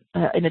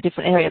in a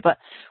different area. But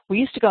we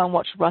used to go and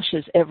watch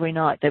rushes every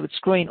night. They would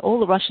screen all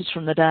the rushes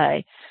from the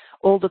day,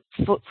 all the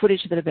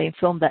footage that had been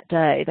filmed that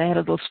day. They had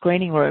a little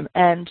screening room,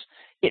 and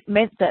it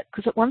meant that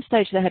because at one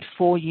stage they had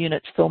 4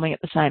 units filming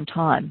at the same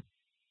time.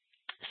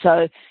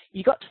 So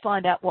you got to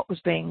find out what was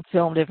being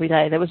filmed every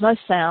day. There was no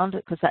sound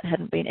because that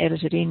hadn't been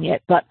edited in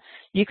yet, but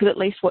you could at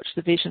least watch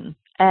the vision.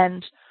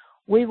 And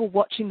we were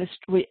watching this.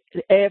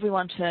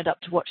 Everyone turned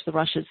up to watch the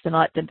rushes the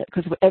night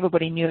because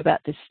everybody knew about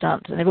this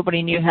stunt, and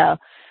everybody knew how,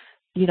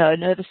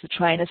 nervous the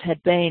trainers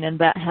had been and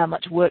about how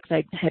much work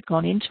they had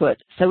gone into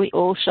it. So we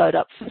all showed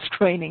up for the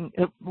screening.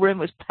 The room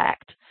was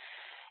packed,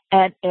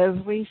 and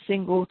every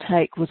single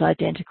take was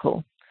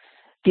identical.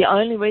 The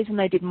only reason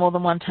they did more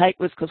than one take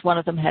was because one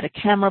of them had a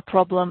camera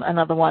problem,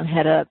 another one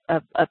had a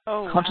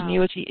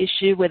continuity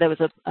issue where there was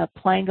a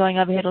plane going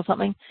overhead or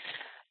something.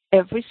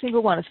 Every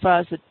single one, as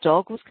far as the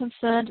dog was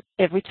concerned,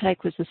 every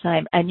take was the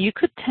same. And you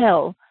could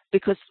tell,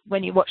 because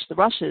when you watch the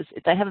rushes,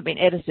 they haven't been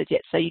edited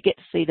yet, so you get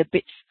to see the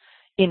bits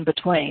in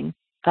between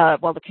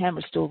while the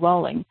camera's still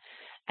rolling.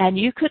 And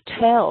you could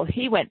tell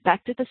he went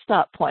back to the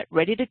start point,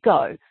 ready to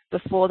go,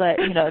 before they,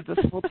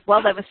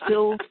 while they were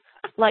still,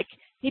 like,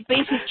 he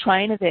beat his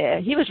trainer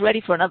there. He was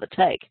ready for another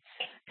take.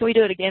 Can we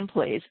do it again,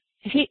 please?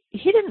 He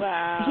didn't.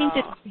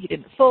 Wow. He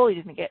didn't fall. He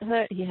didn't get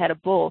hurt. He had a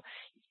ball,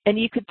 and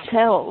you could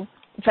tell.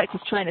 In fact,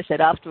 his trainer said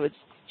afterwards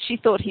she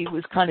thought he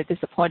was kind of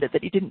disappointed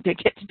that he didn't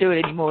get to do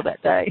it anymore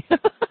that day.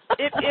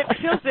 It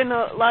feels in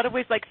a lot of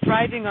ways like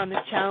thriving on the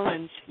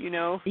challenge,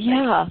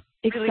 Yeah,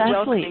 exactly. Really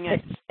welcoming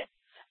it.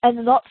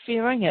 And not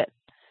fearing it.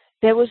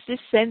 There was this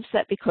sense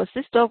that because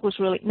this dog was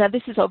really, now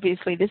this is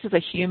a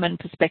human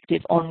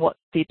perspective on what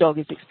the dog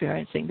is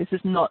experiencing. This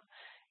is not,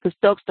 because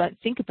dogs don't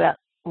think about,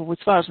 well, as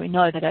far as we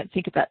know, they don't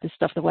think about this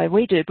stuff the way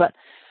we do, but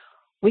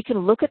we can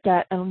look at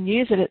that and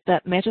use it,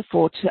 that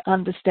metaphor, to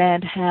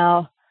understand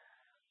how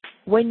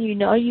when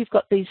you've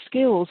got these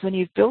skills, when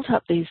you've built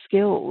up these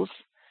skills,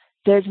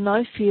 there's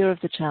no fear of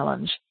the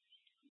challenge.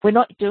 We're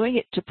not doing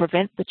it to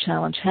prevent the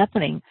challenge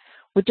happening.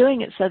 We're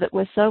doing it so that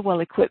we're so well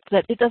equipped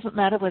that it doesn't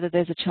matter whether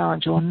there's a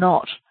challenge or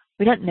not.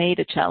 We don't need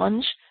a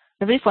challenge.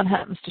 If one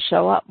happens to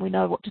show up, we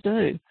know what to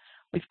do.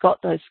 We've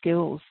got those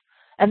skills.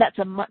 And that's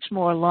a much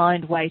more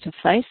aligned way to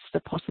face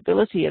the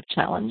possibility of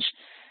challenge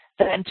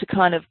than to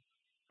kind of,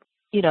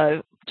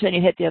 turn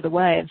your head the other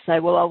way and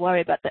say, well, I'll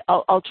worry about that.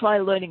 I'll try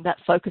learning that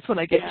focus when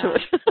I get to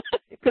it,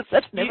 because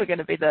that's never going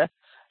to be the,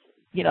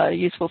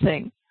 useful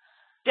thing.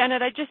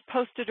 Janet, I just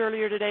posted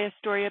earlier today a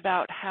story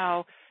about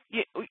how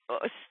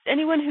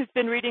anyone who's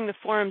been reading the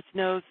forums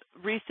knows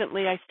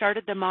recently I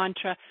started the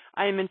mantra,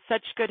 I am in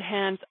such good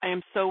hands, I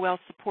am so well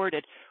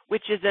supported,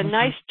 which is a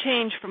nice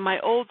change from my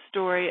old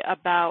story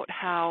about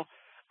how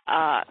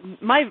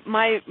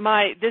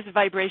this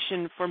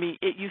vibration for me,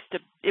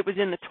 it was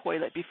in the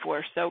toilet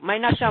before, so it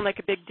might not sound like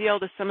a big deal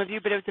to some of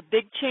you, but it was a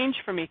big change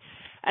for me.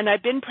 And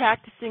I've been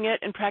practicing it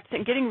and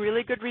getting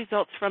really good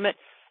results from it.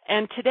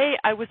 And today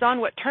I was on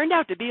what turned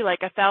out to be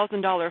like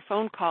 $1,000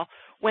 phone call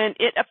when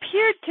it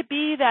appeared to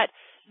be that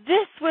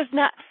there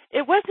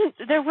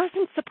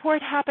wasn't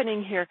support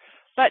happening here.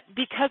 But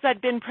because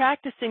I'd been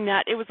practicing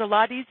that, it was a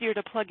lot easier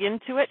to plug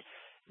into it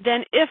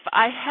than if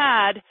I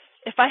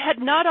had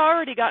not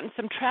already gotten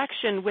some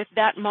traction with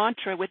that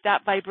mantra, with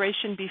that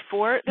vibration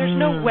before. There's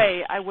no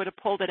way I would have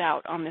pulled it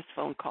out on this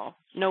phone call.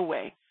 No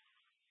way.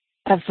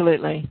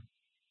 Absolutely.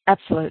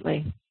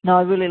 No,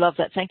 I really love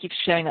that. Thank you for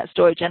sharing that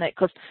story, Jeanette,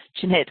 because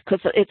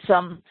it's,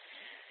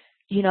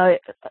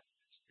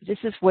 this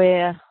is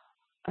where,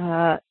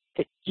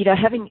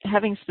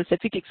 having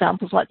specific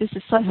examples like this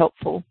is so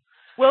helpful.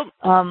 Well,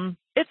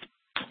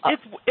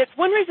 it's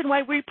one reason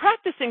why we're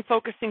practicing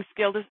focusing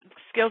skills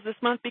this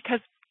month, because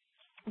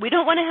we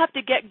don't want to have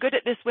to get good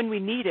at this when we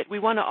need it. We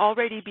want to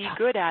already be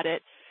good at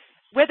it,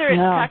 whether it's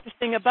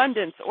practicing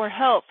abundance or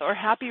health or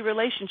happy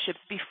relationships.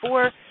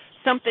 Before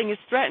something is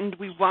threatened,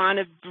 we want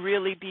to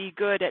really be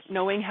good at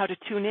knowing how to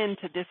tune in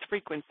to this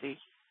frequency.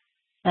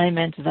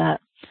 Amen to that.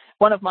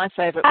 One of my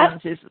favorite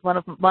ones is, one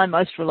of my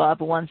most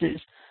reliable ones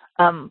is,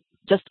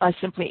 I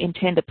simply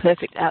intend a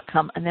perfect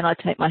outcome, and then I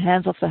take my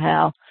hands off the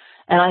how,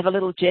 and I have a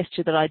little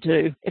gesture that I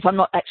do if I'm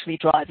not actually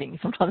driving.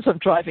 Sometimes I'm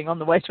driving on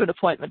the way to an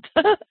appointment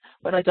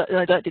when I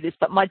don't do this,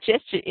 but my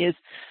gesture is,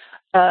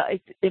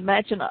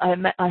 imagine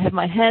I have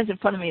my hands in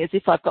front of me as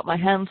if I've got my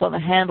hands on the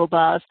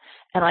handlebars,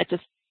 and I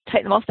just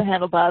take them off the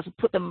handlebars and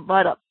put them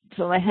right up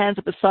so my hands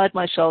are beside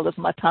my shoulders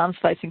and my palms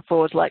facing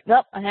forward, like,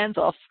 nope, my hands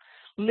off,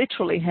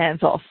 literally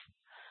hands off.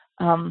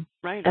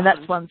 Right and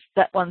on.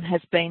 that one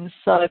has been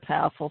so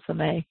powerful for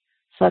me,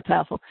 so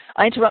powerful.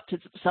 I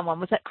interrupted someone.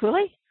 Was that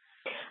Quilly?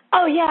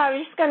 Oh, yeah, I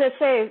was just going to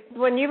say,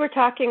 when you were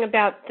talking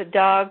about the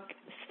dog's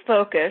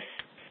focus,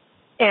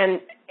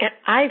 and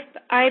I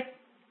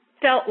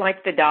felt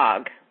like the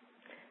dog.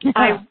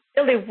 I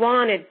really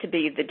wanted to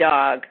be the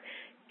dog,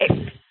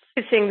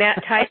 focusing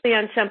that tightly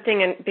on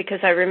something, and because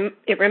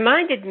it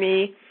reminded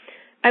me,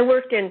 I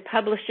worked in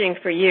publishing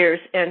for years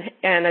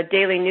and a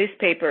daily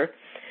newspaper,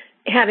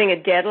 having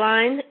a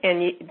deadline,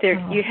 and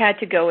you had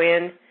to go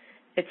in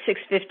at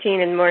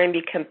 6:15 in the morning,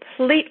 be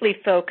completely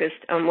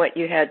focused on what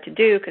you had to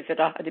do because it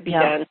all had to be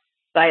done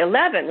by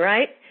 11,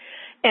 right?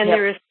 And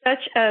there was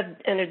such an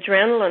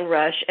adrenaline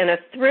rush and a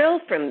thrill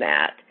from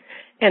that,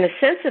 and a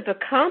sense of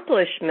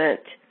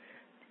accomplishment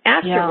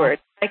afterward.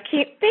 I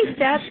think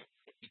that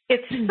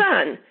it's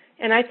fun,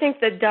 and I think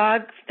the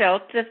dog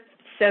felt the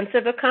sense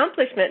of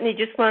accomplishment, and he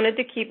just wanted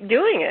to keep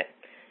doing it.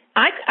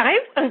 I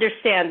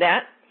understand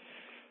that.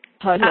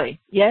 Totally,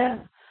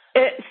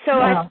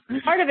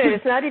 Part of it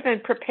is not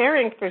even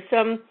preparing for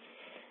some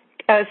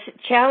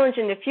challenge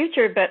in the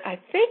future, but I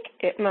think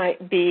it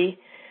might be,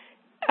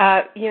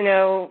 finding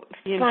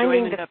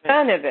the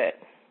fun of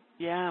it.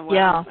 Yeah,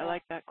 wow. I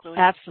like that, Quilly.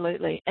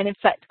 Absolutely. And in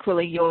fact,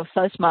 Quilly, you're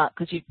so smart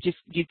because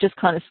you've just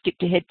kind of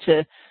skipped ahead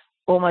to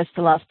almost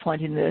the last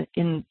point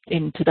in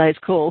today's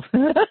call.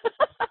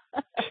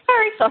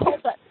 Sorry, so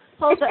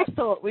hold that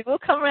thought. We will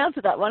come around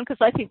to that one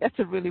because I think that's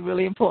a really,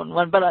 really important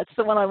one, but it's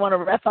the one I want to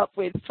wrap up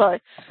with. So,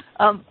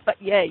 but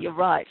yeah, you're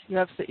right.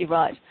 You're absolutely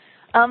right.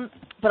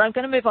 But I'm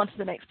going to move on to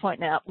the next point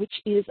now, which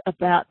is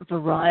about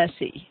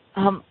variety.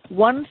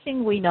 One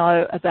thing we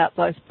know about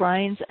both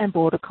Brains and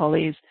Border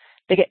Collies,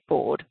 they get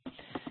bored.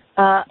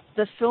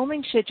 The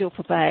filming schedule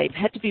for Babe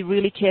had to be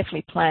really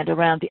carefully planned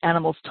around the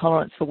animal's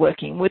tolerance for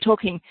working. We're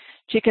talking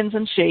chickens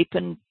and sheep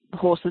and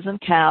horses and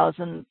cows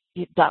and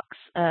ducks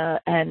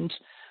and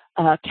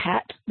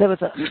cat.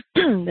 There's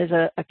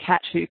a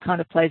cat who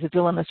kind of plays a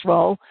villainous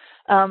role.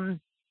 And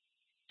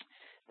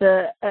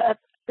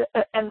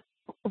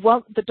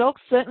while the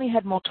dogs certainly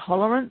had more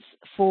tolerance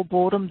for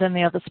boredom than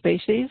the other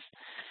species,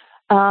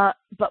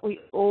 but we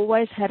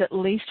always had at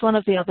least one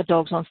of the other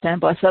dogs on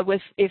standby. So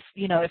if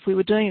we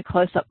were doing a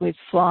close-up with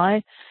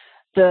Fly,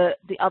 the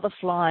other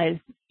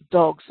Fly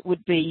dogs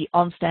would be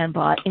on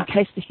standby in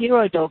case the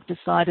hero dog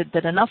decided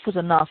that enough was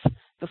enough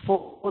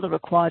before the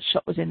required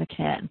shot was in the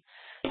can.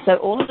 So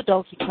all of the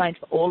dogs were trained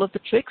for all of the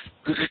tricks,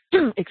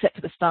 except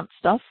for the stunt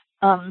stuff.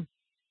 And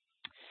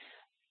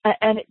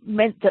it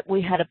meant that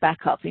we had a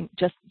backup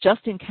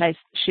just in case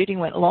shooting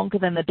went longer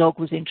than the dog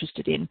was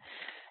interested in.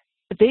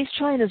 These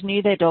trainers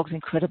knew their dogs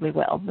incredibly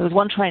well. There was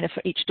one trainer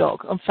for each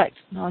dog. In fact,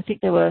 no, I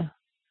think there were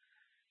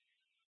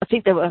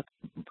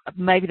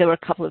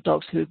a couple of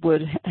dogs who were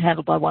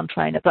handled by one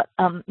trainer, but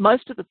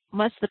most of the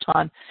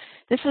time,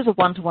 this was a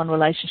one-to-one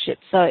relationship.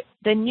 So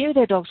they knew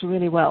their dogs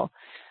really well,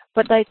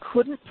 but they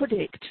couldn't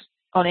predict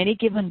on any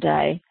given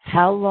day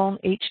how long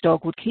each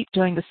dog would keep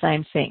doing the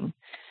same thing.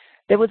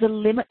 There was a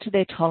limit to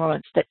their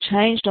tolerance that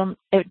changed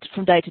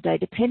from day to day,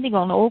 depending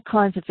on all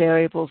kinds of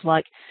variables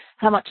like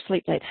how much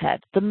sleep they'd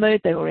had, the mood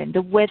they were in,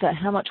 the weather,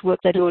 how much work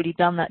they'd already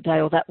done that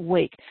day or that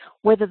week,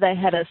 whether they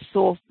had a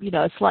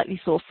slightly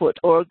sore foot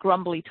or a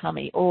grumbly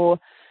tummy, or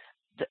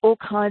all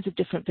kinds of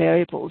different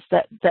variables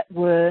that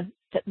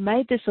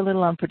made this a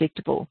little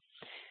unpredictable.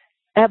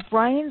 Our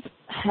brains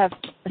have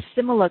a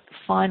similar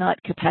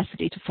finite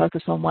capacity to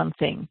focus on one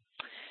thing.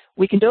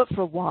 We can do it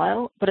for a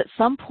while, but at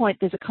some point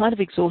there's a kind of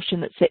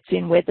exhaustion that sets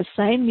in where the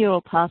same neural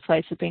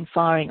pathways have been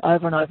firing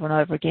over and over and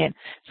over again.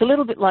 It's a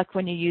little bit like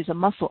when you use a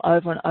muscle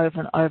over and over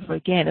and over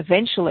again.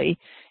 Eventually,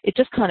 it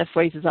just kind of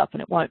freezes up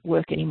and it won't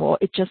work anymore.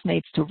 It just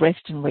needs to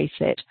rest and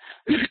reset.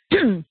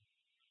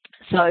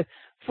 So,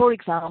 for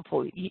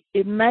example,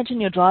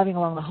 imagine you're driving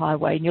along the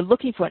highway and you're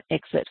looking for an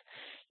exit.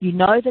 You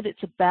know that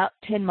it's about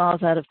 10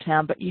 miles out of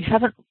town, but you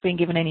haven't been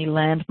given any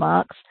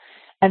landmarks.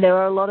 And there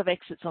are a lot of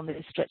exits on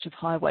this stretch of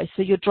highway.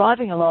 So you're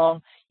driving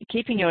along, you're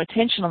keeping your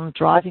attention on the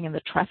driving and the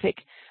traffic,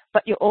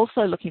 but you're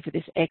also looking for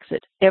this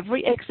exit.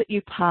 Every exit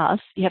you pass,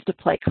 you have to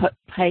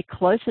pay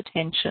close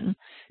attention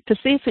to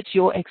see if it's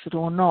your exit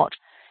or not.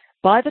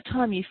 By the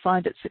time you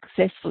find it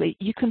successfully,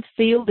 you can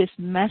feel this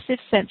massive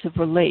sense of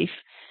relief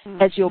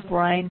as your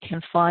brain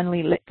can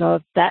finally let go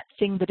of that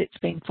thing that it's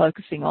been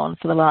focusing on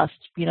for the last,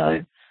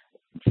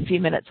 few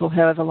minutes or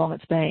however long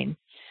it's been.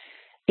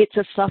 It's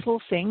a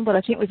subtle thing, but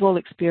I think we've all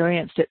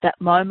experienced it,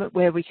 that moment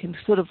where we can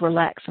sort of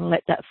relax and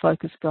let that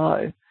focus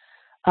go.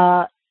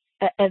 And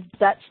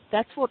that's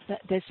what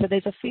there's. So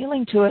there's a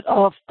feeling to it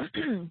of,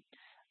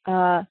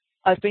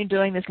 I've been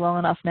doing this long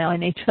enough now. I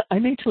need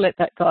to let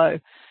that go.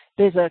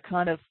 There's a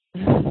kind of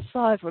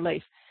sigh of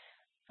relief.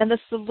 And the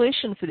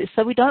solution for this,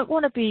 so we don't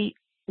want to be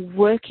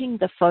working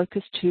the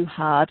focus too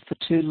hard for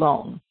too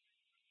long.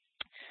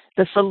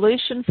 The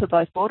solution for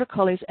both Border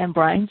Collies and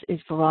Brains is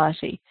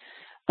variety.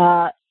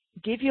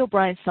 Give your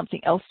brain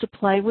something else to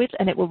play with,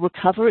 and it will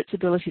recover its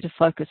ability to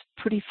focus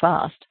pretty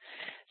fast.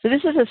 So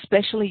this is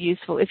especially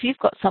useful if you've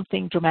got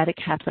something dramatic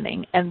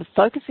happening and the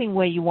focusing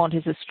where you want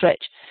is a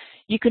stretch.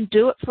 You can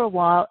do it for a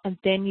while, and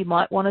then you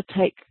might want to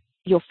take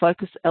your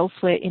focus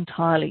elsewhere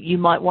entirely. You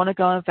might want to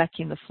go and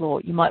vacuum the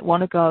floor. You might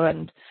want to go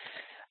and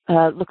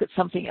look at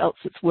something else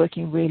that's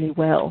working really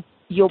well.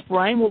 Your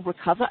brain will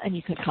recover, and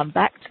you can come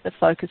back to the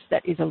focus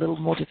that is a little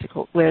more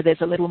difficult, where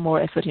there's a little more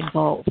effort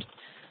involved.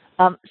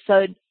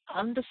 So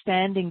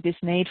understanding this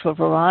need for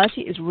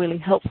variety is really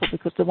helpful,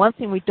 because the one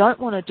thing we don't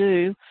want to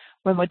do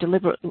when we're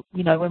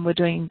when we're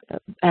doing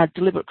our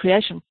deliberate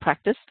creation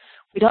practice,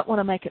 we don't want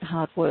to make it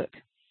hard work.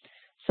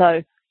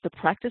 So the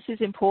practice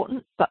is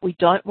important, but we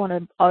don't want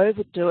to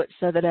overdo it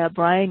so that our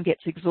brain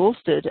gets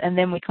exhausted and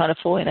then we kind of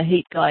fall in a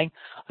heap going,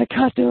 I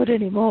can't do it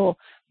anymore.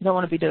 We don't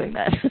want to be doing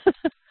that.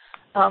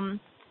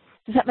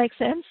 Does that make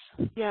sense?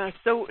 Yeah,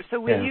 so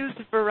we use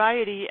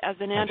variety as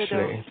an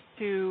antidote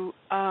to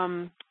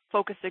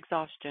focus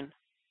exhaustion.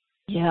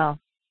 Yeah.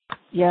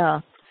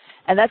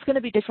 And that's going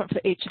to be different for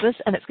each of us,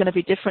 and it's going to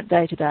be different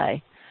day to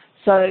day.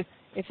 So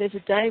if there's a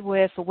day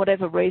where, for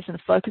whatever reason,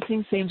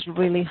 focusing seems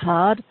really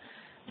hard,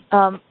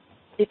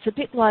 it's a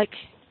bit like,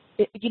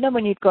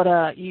 when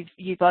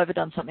you've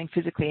overdone something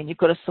physically and you've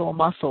got a sore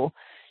muscle,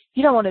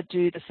 you don't want to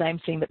do the same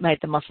thing that made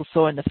the muscle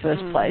sore in the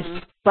first place,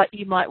 but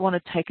you might want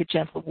to take a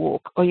gentle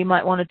walk, or you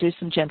might want to do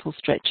some gentle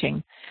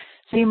stretching.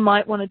 So you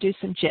might want to do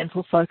some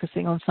gentle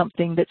focusing on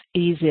something that's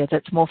easier,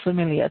 that's more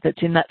familiar,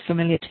 that's in that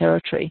familiar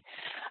territory.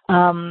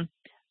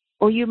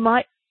 Or you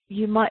might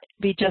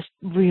be just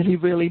really,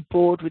 really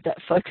bored with that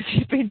focus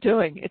you've been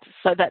doing.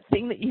 So that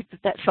thing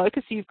that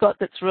focus you've got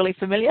that's really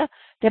familiar,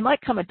 there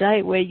might come a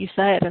day where you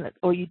say it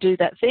or you do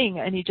that thing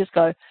and you just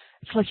go,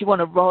 it's like you want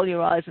to roll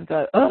your eyes and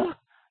go, oh,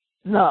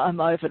 no, I'm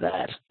over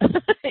that.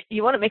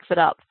 You want to mix it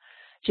up.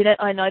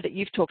 Jeanette, I know that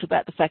you've talked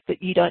about the fact that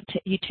you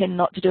tend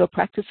not to do a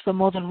practice for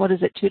more than,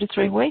 2 to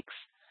 3 weeks?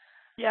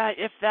 Yeah,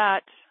 if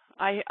that.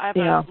 I have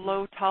a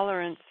low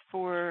tolerance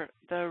for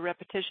the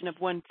repetition of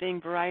one thing.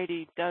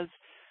 Variety does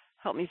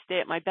help me stay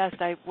at my best.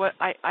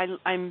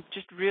 I'm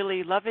just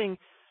really loving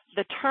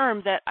the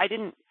term that I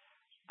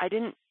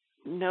didn't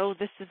know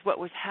this is what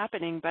was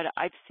happening, but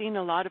I've seen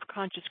a lot of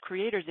conscious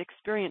creators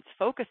experience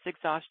focus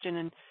exhaustion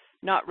and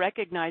not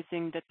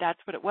recognizing that that's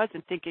what it was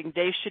and thinking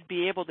they should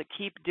be able to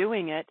keep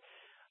doing it.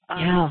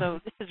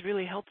 So this is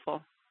really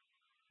helpful.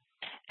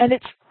 And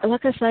it's,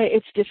 like I say,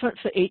 it's different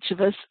for each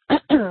of us.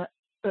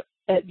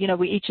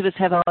 We each of us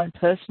have our own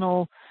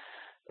personal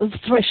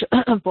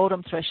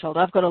boredom threshold.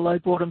 I've got a low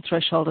boredom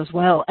threshold as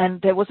well.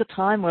 And there was a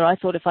time where I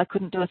thought if I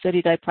couldn't do a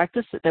 30-day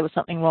practice that there was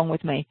something wrong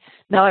with me.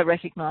 Now I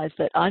recognize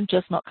that I'm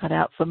just not cut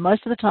out for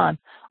most of the time.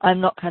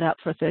 I'm not cut out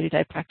for a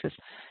 30-day practice.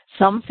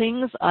 Some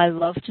things I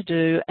love to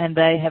do, and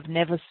they have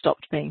never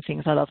stopped being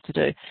things I love to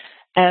do.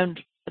 And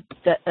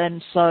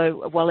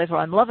so whenever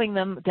I'm loving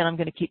them, then I'm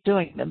going to keep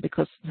doing them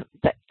because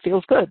that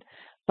feels good.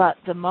 But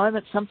the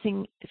moment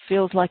something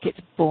feels like it's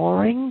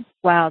boring,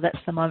 wow, that's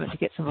the moment to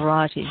get some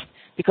variety,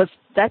 because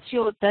that's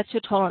your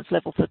tolerance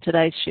level for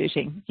today's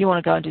shooting. You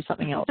want to go and do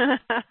something else.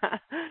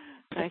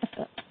 Nice.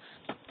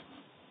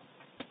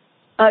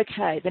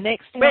 Okay, the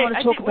next thing I want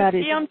to talk about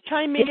is... Dion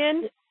chiming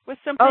in with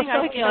something? Oh,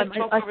 sorry, Dion.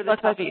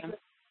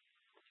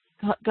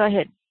 Go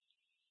ahead.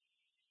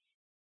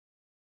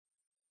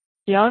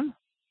 Dion?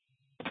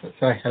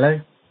 Sorry, hello?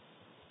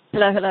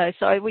 Hello.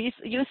 Sorry,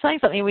 you were saying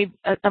something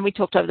and we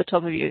talked over the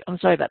top of you. I'm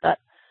sorry about that.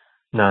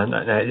 No,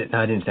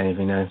 I didn't say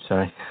anything, no,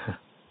 sorry.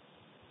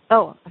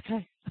 Oh,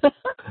 okay.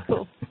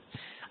 Cool.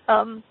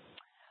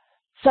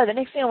 So the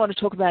next thing I want to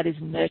talk about is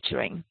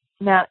nurturing.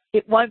 Now,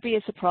 it won't be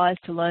a surprise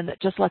to learn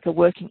that just like a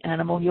working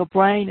animal, your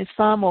brain is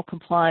far more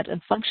compliant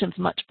and functions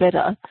much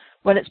better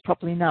when it's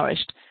properly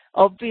nourished.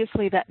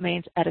 Obviously, that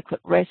means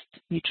adequate rest,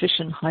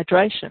 nutrition,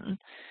 hydration.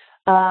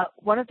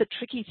 One of the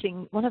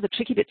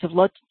tricky bits of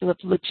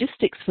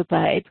logistics for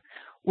Babe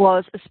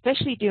was,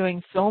 especially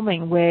during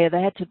filming where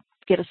they had to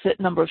get a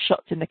certain number of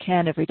shots in the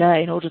can every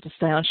day in order to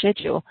stay on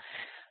schedule.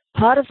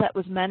 Part of that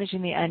was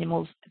managing the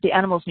animals'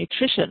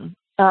 nutrition,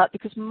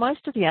 because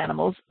most of the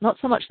animals, not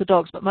so much the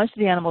dogs, but most of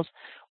the animals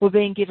were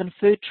being given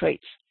food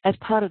treats as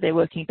part of their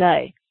working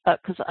day.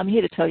 Because I'm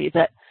here to tell you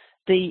that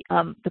the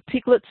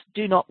piglets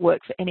do not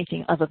work for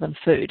anything other than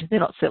food. They're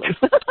not silly.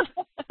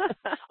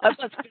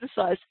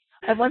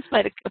 I once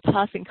made a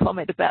passing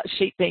comment about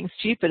sheep being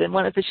stupid, and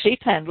one of the sheep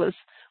handlers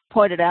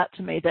pointed out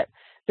to me that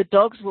the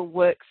dogs will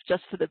work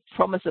just for the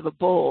promise of a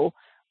ball.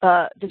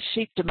 The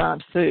sheep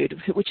demand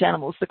food. Which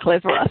animal's the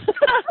cleverer?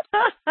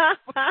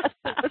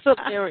 That's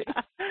hilarious.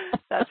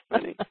 That's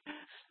funny.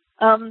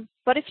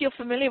 But if you're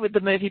familiar with the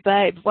movie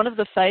Babe, one of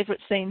the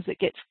favourite scenes that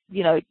gets,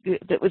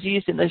 that was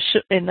used in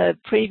the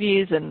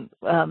previews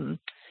and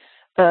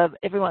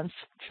everyone's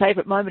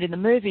favourite moment in the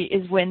movie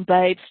is when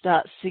Babe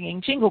starts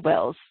singing Jingle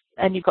Bells,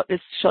 and you've got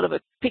this shot of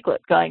a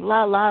piglet going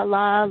la la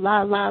la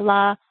la la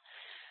la.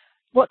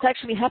 What's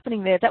actually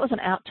happening there? That was an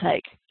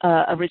outtake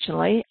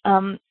originally.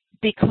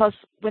 because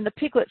when the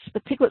piglets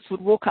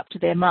would walk up to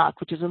their mark,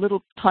 which is a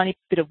little tiny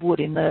bit of wood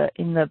in the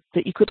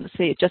that you couldn't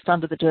see it, just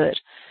under the dirt.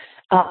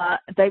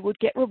 They would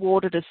get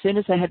rewarded as soon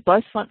as they had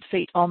both front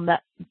feet on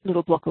that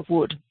little block of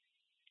wood.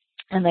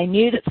 And they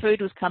knew that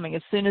food was coming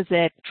as soon as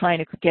their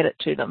trainer could get it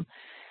to them.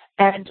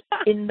 And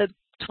in the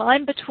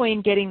time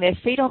between getting their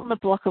feet on the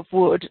block of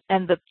wood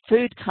and the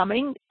food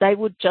coming, they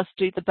would just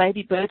do the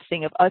baby bird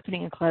thing of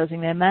opening and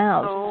closing their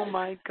mouths. Oh,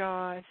 my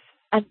gosh.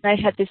 And they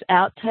had this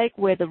outtake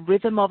where the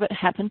rhythm of it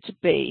happened to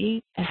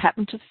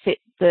fit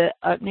the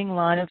opening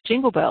line of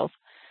Jingle Bells.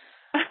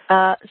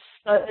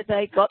 So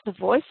they got the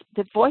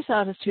voice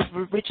artist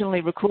who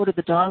originally recorded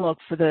the dialogue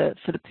for the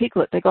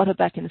piglet. They got her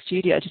back in the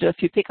studio to do a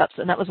few pickups,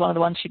 and that was one of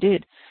the ones she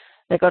did.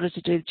 They got her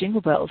to do the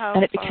Jingle Bells,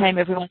 and it became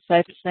everyone's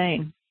favourite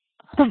scene.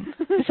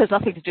 This has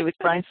nothing to do with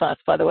brain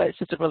science, by the way. It's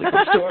just a really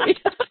good story.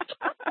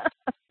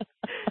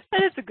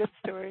 That is a good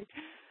story.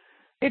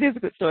 It is a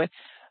good story.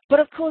 But,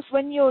 of course,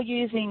 when you're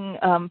using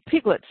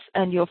piglets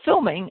and you're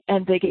filming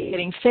and they're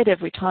getting fed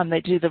every time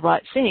they do the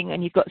right thing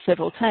and you've got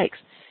several takes,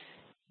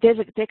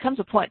 there comes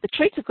a point. The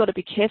treats have got to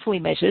be carefully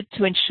measured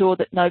to ensure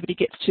that nobody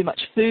gets too much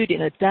food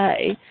in a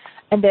day,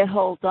 and their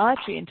whole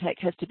dietary intake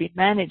has to be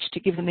managed to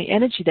give them the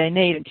energy they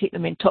need and keep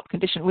them in top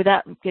condition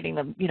without getting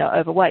them,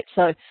 overweight.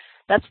 So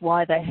that's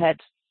why they had,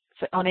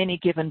 on any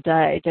given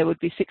day, there would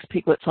be 6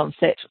 piglets on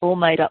set, all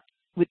made up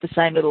with the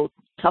same little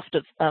tuft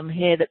of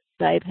hair that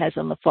Babe has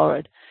on the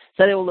forehead.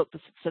 So they all looked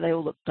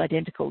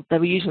identical. They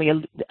were usually a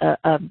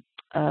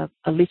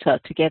litter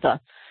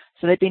together.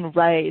 So they'd been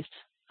raised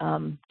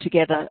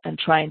together and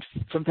trained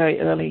from very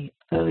early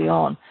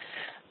on.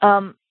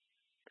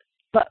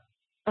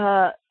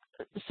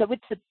 So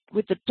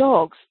with the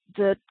dogs,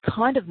 the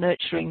kind of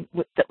nurturing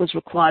that was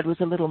required was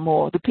a little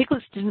more. The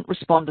piglets didn't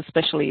respond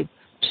especially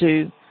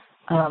to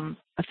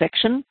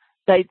affection.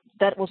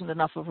 That wasn't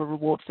enough of a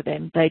reward for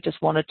them. They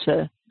just wanted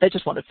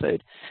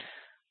food.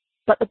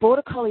 But the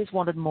Border Collies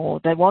wanted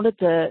more. They wanted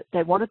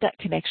that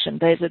connection.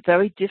 There's a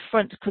very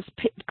different, because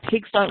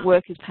pigs don't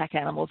work as pack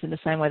animals in the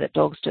same way that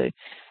dogs do.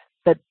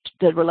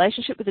 The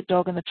relationship with the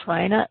dog and the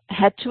trainer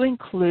had to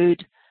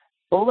include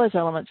all those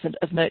elements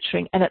of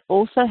nurturing, and it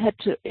also had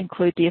to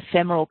include the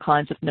ephemeral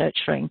kinds of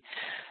nurturing,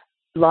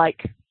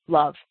 like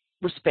love,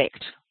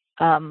 respect,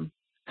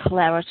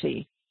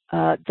 clarity,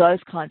 those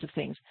kinds of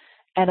things.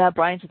 And our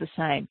brains are the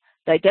same.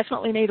 They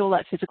definitely need all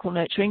that physical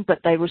nurturing, but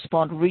they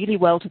respond really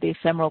well to the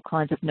ephemeral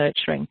kinds of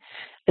nurturing,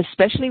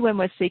 especially when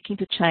we're seeking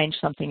to change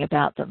something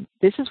about them.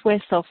 This is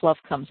where self-love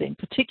comes in,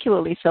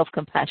 particularly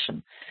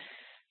self-compassion.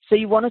 So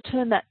you want to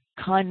turn that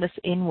kindness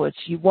inwards.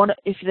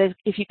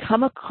 If you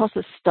come across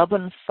a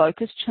stubborn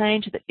focus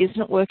change that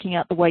isn't working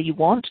out the way you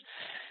want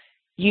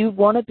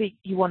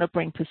to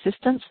bring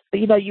persistence.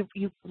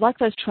 You like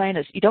those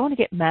trainers, you don't want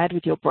to get mad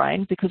with your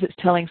brain because it's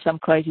telling some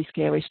crazy,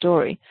 scary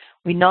story.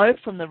 We know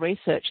from the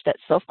research that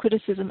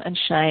self-criticism and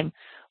shame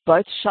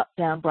both shut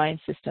down brain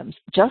systems,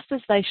 just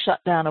as they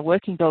shut down a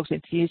working dog's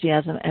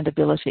enthusiasm and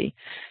ability.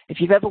 If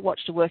you've ever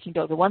watched a working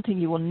dog, the one thing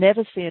you will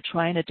never see a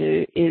trainer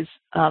do is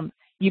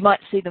you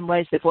might see them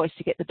raise their voice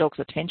to get the dog's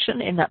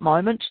attention in that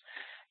moment.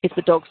 If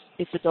the dog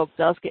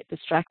does get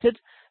distracted,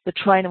 the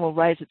trainer will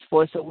raise its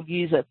voice or will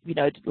use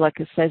like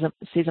a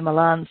Cesar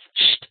Millan's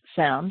sh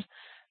sound.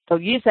 They'll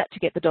use that to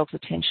get the dog's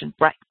attention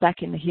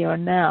back in the here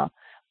and now.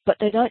 But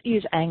they don't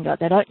use anger.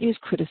 They don't use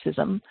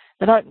criticism.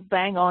 They don't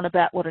bang on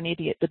about what an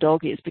idiot the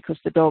dog is because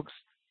the dog's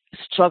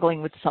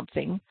struggling with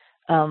something,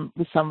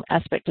 with some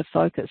aspect of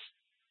focus.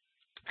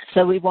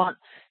 So we want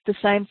the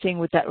same thing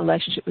with that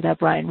relationship with our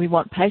brain. We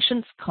want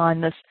patience,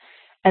 kindness,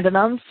 and an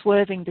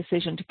unswerving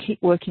decision to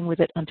keep working with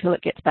it until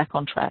it gets back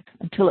on track,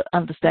 until it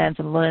understands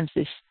and learns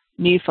this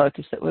new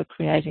focus that we're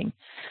creating.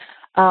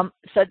 So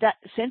that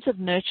sense of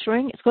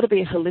nurturing, it's got to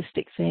be a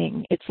holistic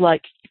thing. It's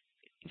like,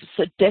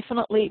 so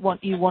definitely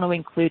you want to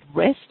include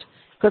rest,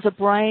 because a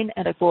brain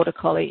and a Border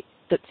Collie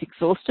that's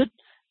exhausted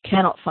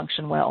cannot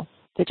function well.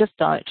 They just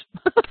don't.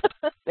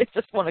 They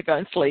just want to go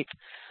and sleep.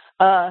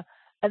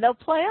 And they'll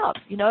play up.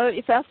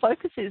 If our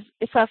focus is,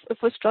 if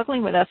we're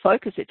struggling with our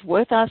focus, it's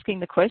worth asking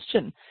the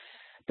question,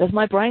 does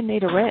my brain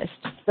need a rest?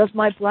 Does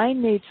my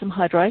brain need some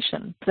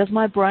hydration? Does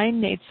my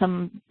brain need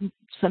some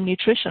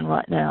nutrition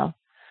right now?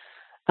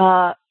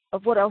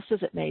 What else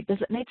does it need? Does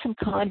it need some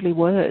kindly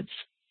words?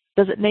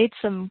 Does it need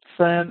some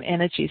firm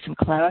energy, some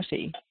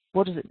clarity?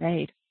 What does it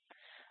need?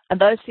 And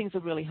those things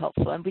are really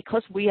helpful. And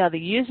because we are the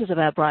users of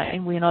our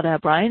brain, we're not our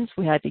brains,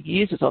 we are the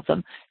users of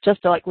them,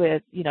 just like we're,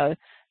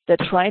 the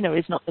trainer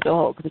is not the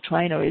dog. The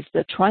trainer is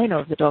the trainer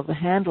of the dog, the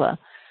handler.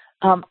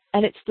 And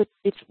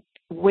it's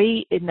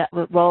we in that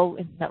role,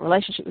 in that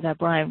relationship with our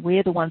brain,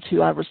 we're the ones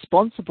who are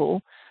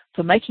responsible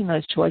for making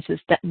those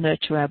choices that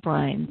nurture our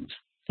brains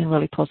in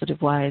really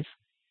positive ways.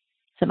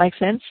 Does that make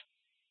sense?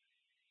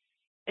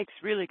 Makes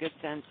really good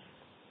sense.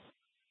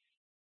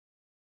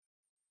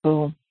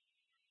 Cool.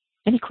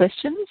 Any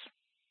questions?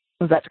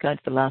 We're about to go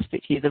into the last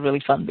bit here, the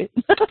really fun bit.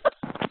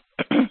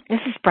 This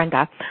is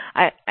Brenda.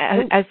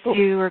 As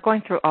you were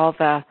going through all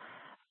the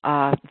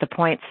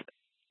points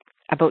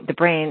about the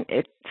brain,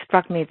 it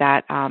struck me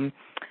that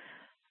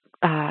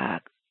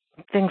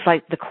things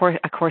like A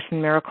Course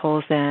in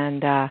Miracles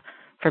and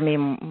for me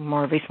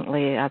more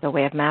recently The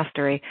Way of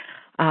Mastery,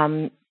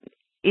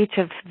 each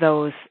of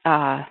those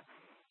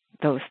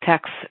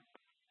texts,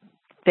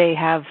 they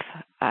have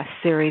a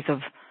series of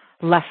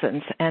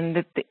lessons,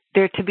 and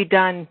they're to be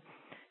done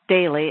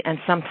daily and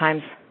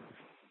sometimes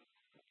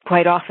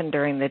quite often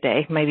during the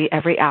day, maybe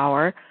every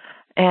hour.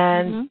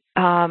 And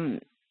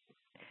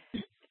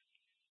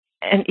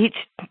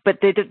but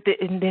they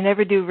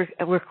never do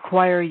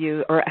require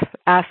you or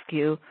ask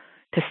you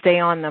to stay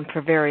on them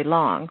for very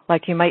long.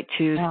 Like you might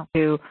choose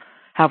to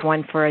have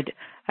one for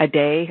a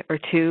day or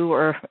two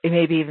or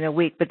maybe even a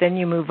week, but then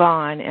you move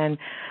on and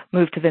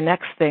move to the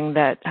next thing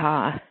that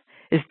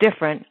is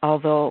different,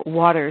 although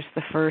water's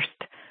the first,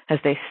 as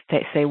they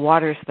say,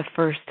 water's the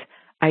first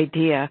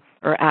idea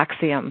or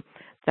axiom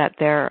that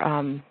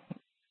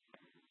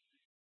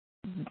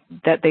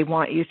that they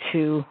want you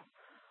to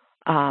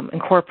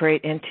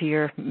incorporate into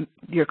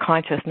your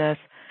consciousness.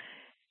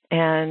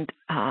 And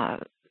I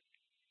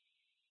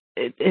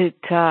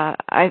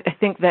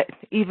think that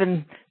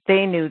even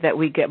they knew that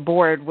we get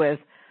bored with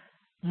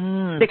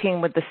sticking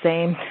with the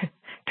same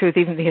truth.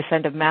 Even the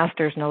Ascended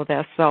Masters know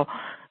this. So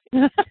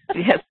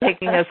it's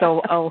taking us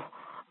a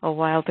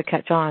while to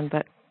catch on,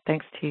 but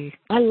thanks to you.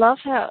 I love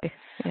how,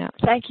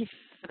 thank you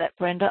for that,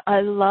 Brenda.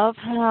 I love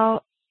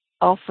how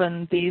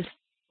often these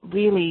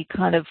really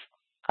kind of,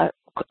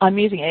 I'm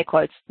using air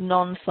quotes,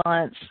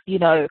 non-science,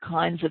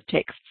 kinds of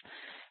texts,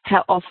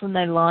 how often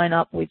they line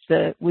up with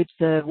the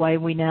way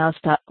we're now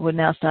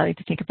starting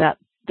to think about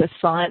the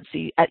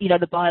sciencey,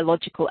 the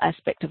biological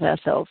aspect of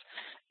ourselves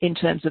in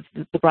terms of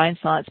the brain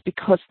science,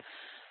 because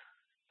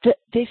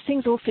these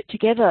things all fit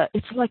together.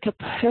 It's like a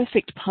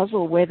perfect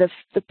puzzle where the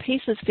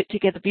pieces fit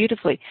together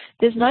beautifully.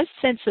 There's no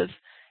sense of,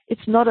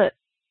 it's not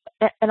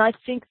and I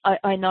think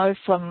I know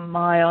from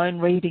my own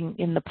reading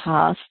in the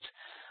past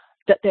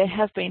that there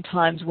have been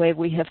times where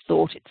we have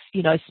thought it's,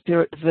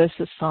 spirit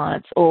versus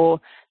science, or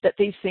that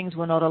these things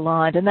were not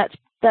aligned. And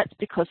that's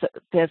because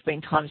there have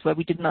been times where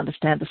we didn't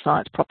understand the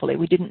science properly.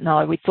 We didn't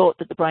know. We thought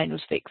that the brain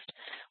was fixed.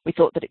 We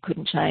thought that it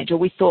couldn't change, or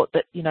we thought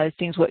that,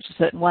 things worked a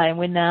certain way. And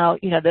we're now,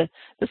 the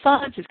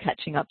science is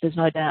catching up, there's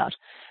no doubt.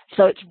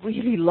 So it's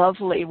really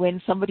lovely when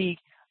somebody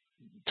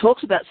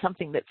talks about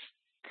something that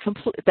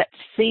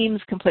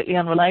seems completely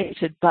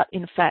unrelated, but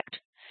in fact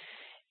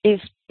is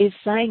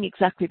saying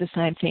exactly the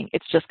same thing.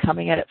 It's just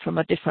coming at it from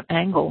a different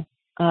angle,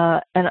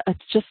 and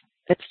it's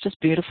just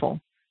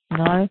beautiful, I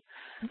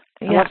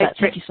love that.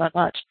 Thank you so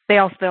much. They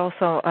also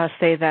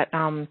say that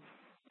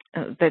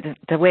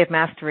the Way of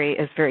Mastery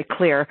is very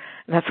clear.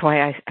 That's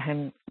why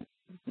I'm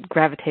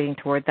gravitating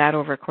toward that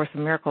over A Course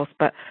in Miracles.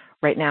 But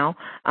right now,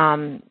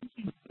 oh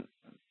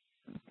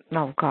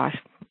gosh,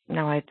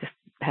 now I just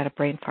had a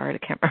brain fart.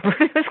 I can't remember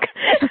what it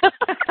was.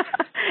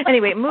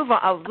 Anyway, move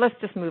on. Let's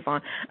just move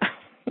on.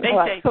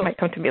 Right, cool. Might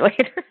come to me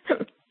later.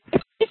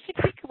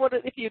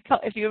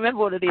 If you remember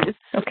what it is,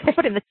 okay,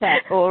 put it in the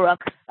chat, or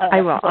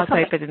I will. I'll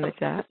type it in the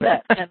chat.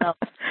 And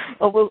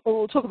or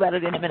we'll talk about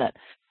it in a minute.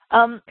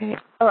 Okay.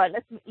 All right.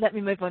 Let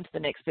me move on to the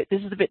next bit.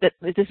 This is the bit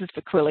this is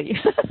for Quilly.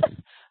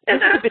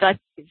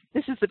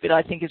 This is the bit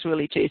I think is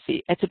really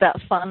juicy. It's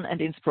about fun and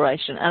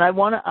inspiration, and I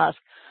want to ask,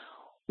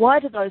 why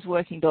do those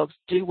working dogs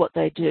do what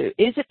they do?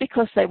 Is it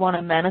because they want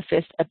to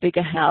manifest a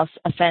bigger house,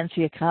 a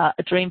fancier car,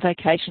 a dream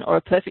vacation, or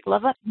a perfect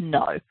lover?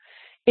 No.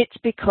 It's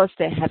because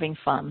they're having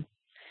fun.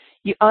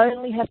 You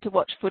only have to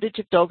watch footage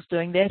of dogs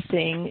doing their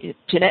thing.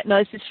 Jeanette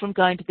knows this from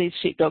going to these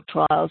sheepdog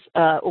trials,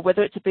 or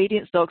whether it's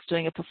obedience dogs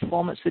doing a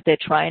performance with their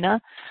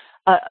trainer.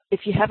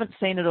 If you haven't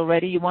seen it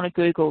already, you want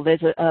to Google.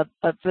 There's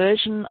a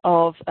version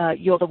of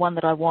You're the One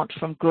That I Want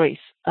from Greece,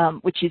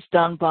 which is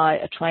done by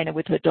a trainer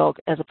with her dog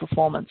as a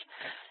performance.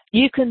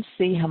 You can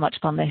see how much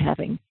fun they're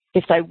having.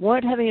 If they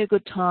weren't having a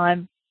good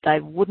time, they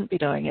wouldn't be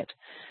doing it.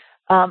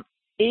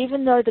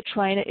 Even though the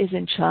trainer is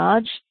in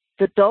charge,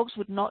 the dogs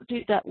would not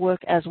do that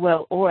work as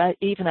well or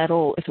even at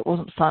all if it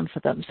wasn't fun for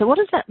them. So what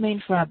does that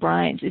mean for our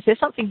brains? Is there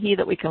something here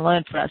that we can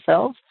learn for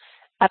ourselves?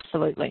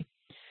 Absolutely.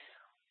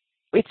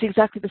 It's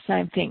exactly the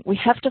same thing. We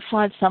have to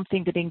find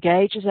something that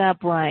engages our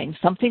brain,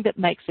 something that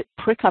makes it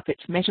prick up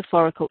its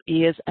metaphorical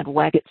ears and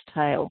wag its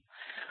tail.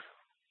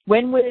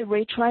 When we're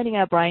retraining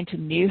our brain to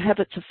new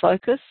habits of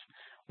focus,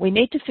 we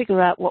need to figure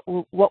out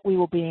what we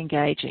will be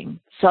engaging.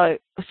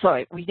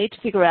 We need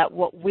to figure out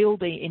what will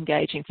be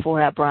engaging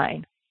for our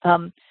brain.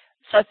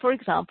 So, for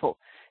example,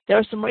 there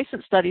are some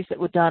recent studies that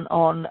were done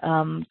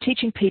on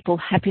teaching people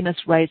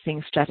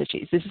happiness-raising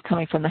strategies. This is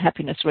coming from the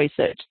happiness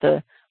research,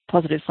 the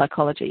positive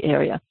psychology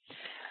area.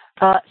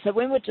 So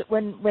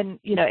when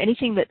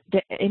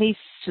any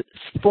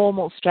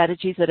formal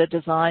strategies that are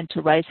designed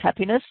to raise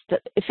happiness,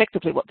 that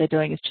effectively what they're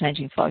doing is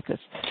changing focus.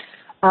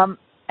 And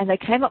they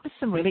came up with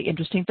some really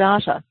interesting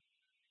data.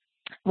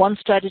 One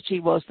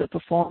strategy was the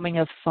performing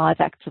of 5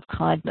 acts of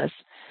kindness.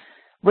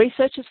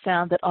 Researchers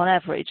found that on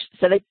average,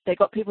 so they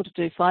got people to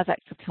do 5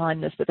 acts of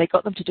kindness, but they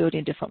got them to do it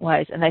in different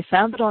ways. And they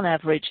found that on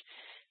average,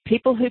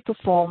 people who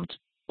performed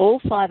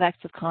all 5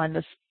 acts of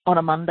kindness on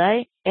a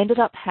Monday ended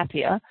up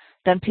happier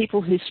than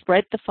people who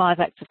spread the 5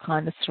 acts of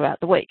kindness throughout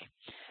the week.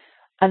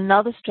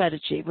 Another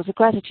strategy was a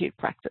gratitude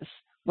practice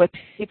where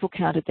people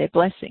counted their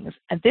blessings.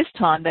 And this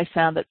time they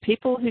found that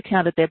people who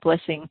counted their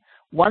blessing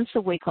once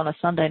a week on a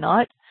Sunday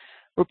night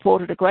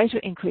reported a greater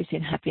increase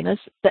in happiness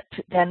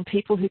than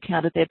people who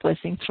counted their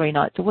blessing 3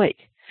 nights a week.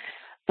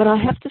 But I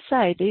have to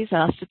say, these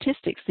are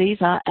statistics. These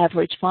are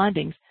average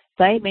findings.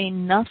 They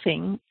mean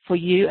nothing for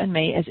you and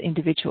me as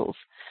individuals.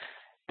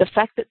 The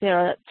fact that there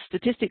are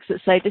statistics that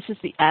say this is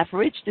the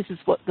average, this is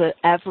what the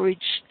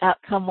average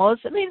outcome was,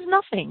 it means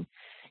nothing.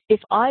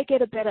 If I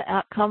get a better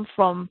outcome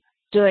from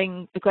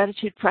doing the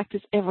gratitude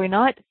practice every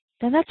night,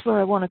 then that's where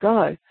I want to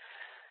go.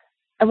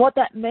 And what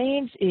that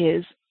means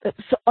is,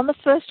 so on the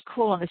first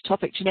call on this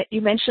topic, Jeanette,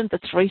 you mentioned the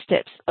 3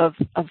 steps of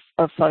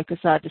focus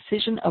are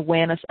decision,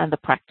 awareness, and the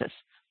practice.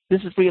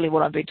 This is really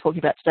what I've been talking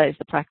about today, is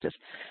the practice.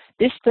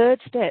 This 3rd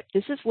step,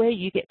 this is where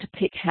you get to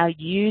pick how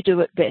you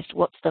do it best,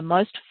 what's the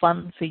most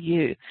fun for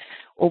you,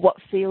 or what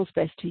feels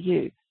best to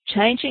you.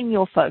 Changing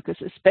your focus,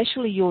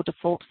 especially your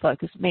default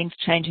focus, means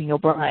changing your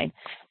brain.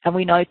 And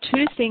we know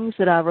 2 things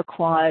that are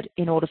required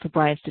in order for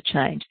brains to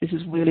change. This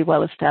is really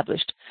well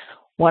established.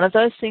 One of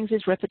those things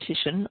is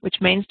repetition,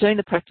 which means doing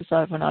the practice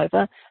over and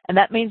over, and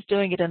that means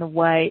doing it in a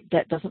way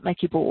that doesn't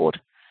make you bored.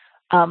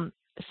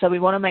 So we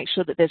want to make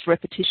sure that there's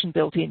repetition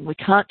built in. We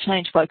can't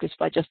change focus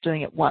by just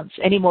doing it once,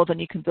 any more than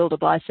you can build a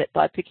bicep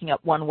by picking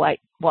up one weight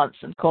once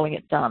and calling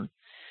it done.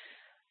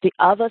 The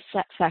other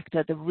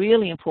factor, the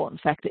really important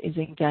factor, is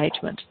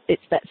engagement.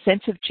 It's that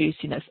sense of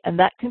juiciness, and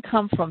that can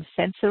come from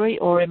sensory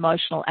or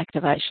emotional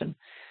activation.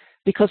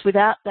 Because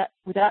without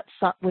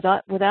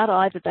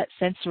either that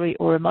sensory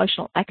or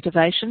emotional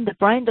activation, the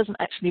brain doesn't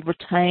actually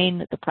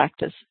retain the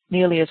practice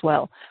nearly as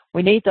well.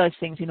 We need those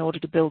things in order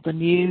to build the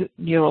new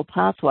neural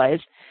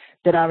pathways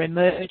that are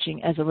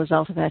emerging as a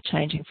result of our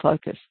changing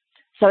focus.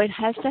 So it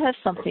has to have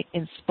something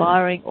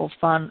inspiring or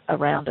fun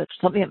around it,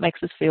 something that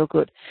makes us feel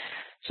good.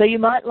 So you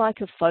might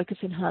like a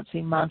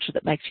focus-enhancing mantra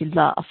that makes you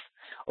laugh,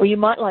 or you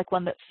might like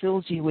one that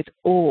fills you with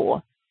awe.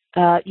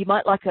 You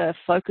might like a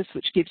focus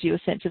which gives you a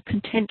sense of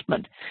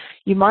contentment.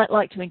 You might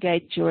like to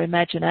engage your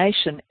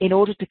imagination in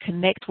order to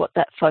connect what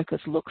that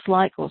focus looks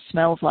like or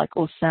smells like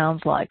or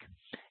sounds like.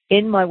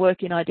 In my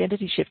work in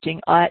identity shifting,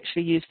 I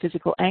actually use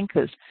physical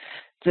anchors,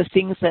 the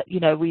things that,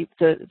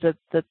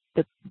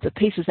 the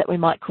pieces that we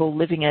might call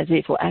living as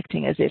if or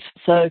acting as if.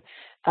 So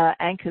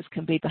anchors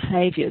can be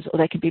behaviors, or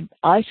they can be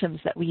items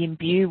that we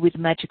imbue with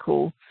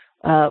magical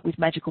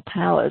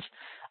powers.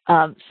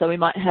 So we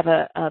might have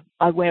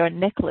I wear a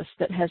necklace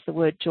that has the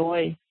word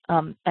joy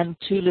and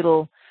 2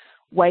 little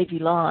wavy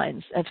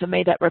lines. And for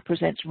me, that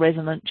represents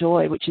resonant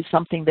joy, which is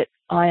something that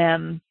I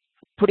am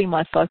putting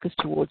my focus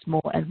towards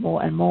more and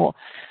more and more.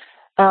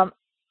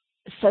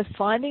 So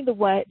finding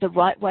the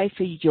right way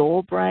for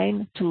your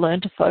brain to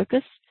learn to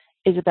focus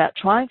is about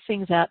trying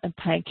things out and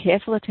paying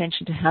careful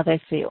attention to how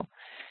they feel.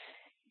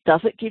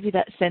 Does it give you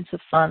that sense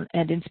of fun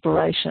and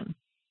inspiration?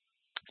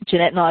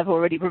 Jeanette and I have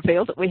already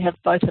revealed that we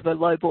both have a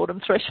low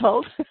boredom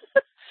threshold.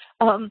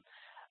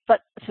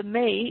 But for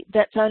me,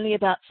 that's only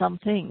about some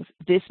things.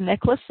 This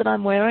necklace that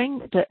I'm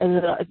wearing,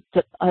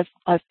 that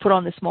I've put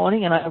on this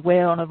morning and I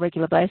wear on a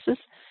regular basis,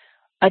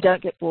 I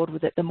don't get bored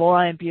with it. The more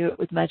I imbue it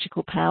with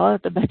magical power,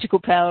 the magical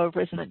power of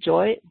resonant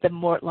joy, the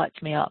more it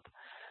lights me up.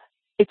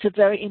 It's a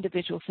very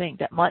individual thing.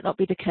 That might not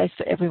be the case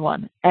for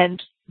everyone. And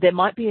there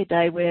might be a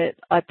day where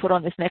I put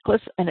on this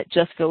necklace and it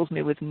just fills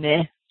me with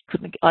meh.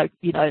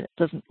 It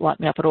doesn't light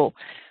me up at all.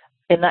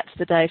 And that's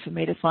the day for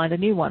me to find a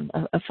new one,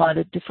 find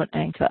a different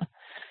anchor.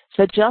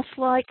 So just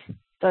like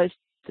those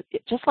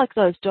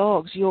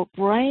dogs, your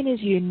brain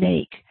is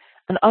unique.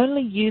 And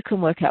only you can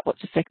work out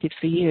what's effective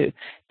for you.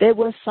 There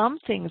were some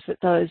things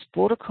that those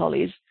border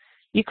collies,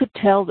 you could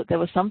tell that there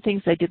were some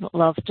things they didn't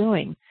love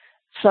doing.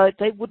 So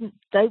they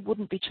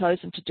wouldn't be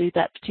chosen to do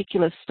that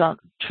particular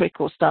trick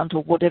or stunt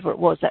or whatever it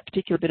was, that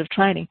particular bit of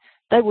training.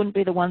 They wouldn't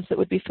be the ones that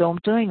would be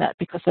filmed doing that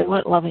because they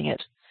weren't loving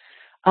it.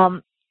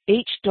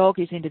 Each dog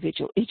is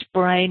individual. Each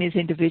brain is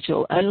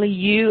individual. Only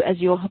you as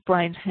your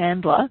brain's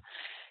handler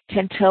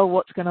can tell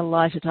what's going to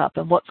light it up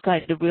and what's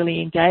going to really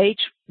engage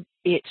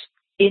it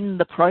in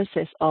the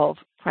process of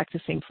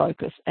practicing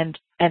focus and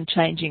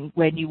changing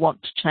when you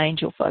want to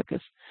change your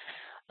focus.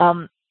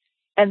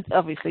 And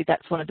obviously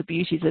that's one of the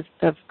beauties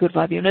of Good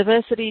Vibe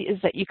University, is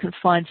that you can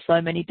find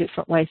so many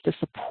different ways to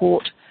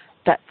support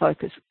that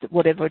focus,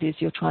 whatever it is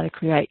you're trying to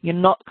create. You're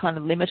not kind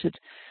of limited.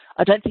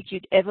 I don't think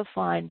you'd ever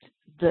find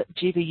the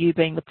GVU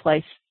being the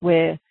place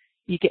where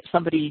you get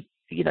somebody,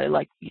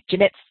 like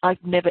Jeanette. I've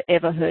never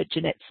ever heard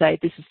Jeanette say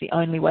this is the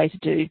only way to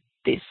do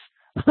this.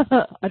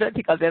 I don't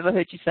think I've ever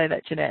heard you say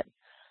that, Jeanette.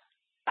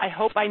 I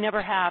hope I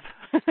never have.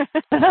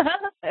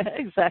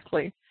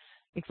 Exactly.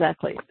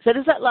 So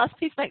does that last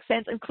piece make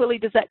sense? And clearly,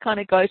 does that kind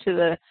of go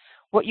to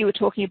what you were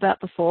talking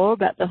about before,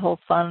 about the whole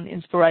fun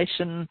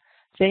inspiration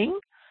thing?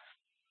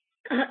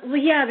 Well,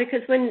 yeah,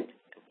 because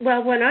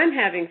when I'm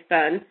having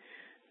fun,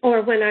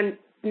 or when I'm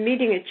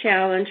meeting a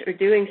challenge or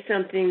doing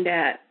something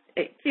that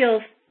it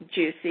feels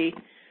juicy,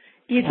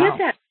 you get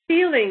that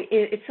feeling.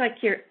 It's like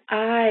your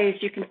eyes.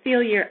 You can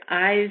feel your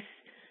eyes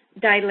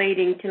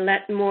dilating to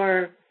let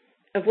more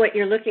of what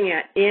you're looking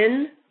at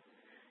in,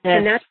 yes.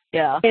 and that's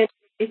and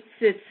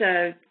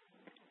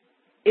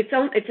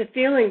it's a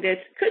feeling that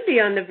could be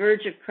on the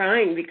verge of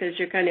crying because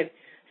you're kind of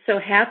so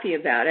happy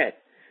about it.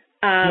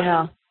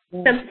 I'm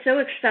so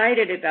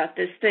excited about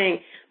this thing,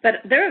 but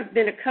there have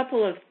been a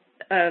couple of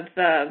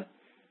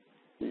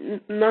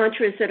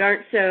mantras that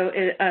aren't so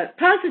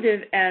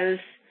positive as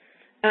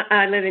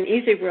I live in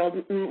Easy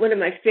World. One of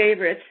my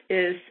favorites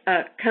is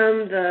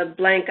 "Come the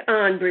blank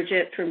on,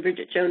 Bridget" from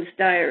Bridget Jones'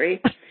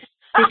 Diary,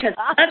 because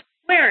I'm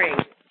swearing.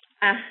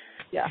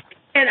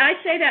 And I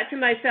say that to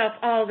myself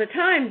all the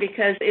time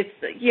because it's,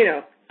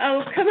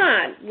 oh, come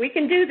on, we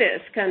can do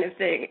this kind of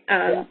thing.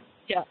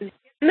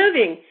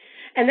 Moving.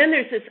 And then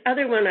there's this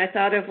other one I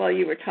thought of while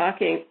you were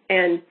talking,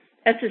 and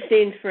that's a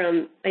scene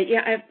from,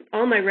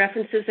 all my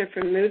references are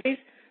from movies.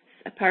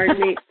 Pardon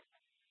me.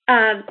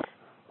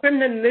 From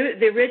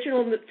the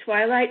original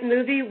Twilight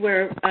movie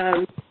where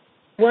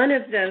one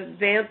of the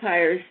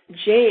vampires,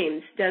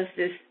 James, does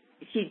this,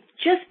 he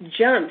just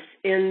jumps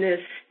in this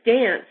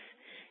stance,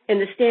 and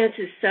the stance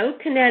is so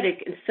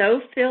kinetic and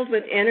so filled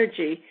with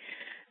energy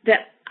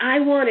that I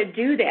want to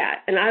do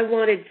that, and I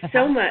wanted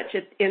so much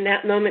in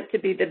that moment to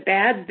be the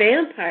bad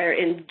vampire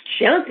and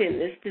jump in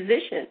this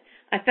position.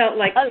 I felt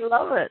like I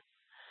love it.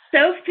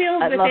 So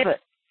filled with love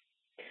it.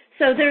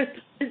 So there's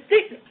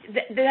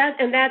that,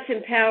 and that's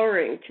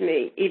empowering to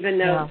me, even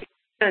though it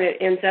kind of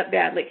ends up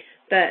badly.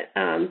 But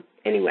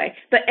anyway,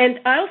 and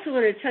I also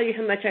wanted to tell you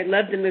how much I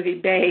love the movie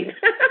Babe.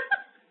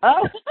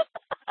 Oh,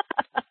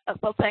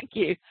 well, thank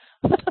you.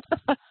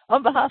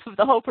 On behalf of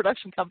the whole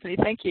production company,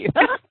 thank you.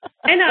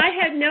 And I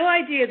had no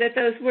idea that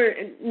those were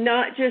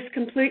not just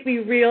completely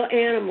real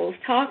animals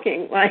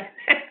talking like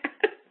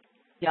that.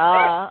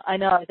 Yeah, I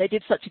know. They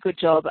did such a good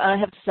job. And I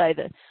have to say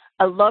that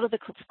a lot of the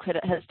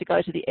credit has to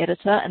go to the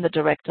editor and the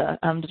director.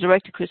 The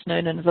director, Chris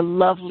Noonan, is a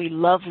lovely,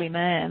 lovely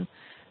man,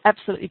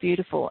 absolutely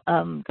beautiful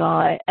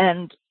guy,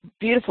 and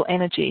beautiful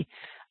energy.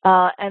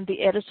 And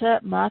the editor,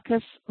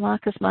 Marcus, I've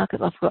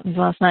forgotten his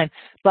last name,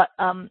 but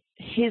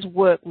his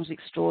work was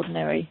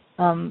extraordinary.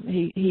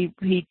 He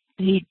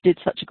did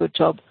such a good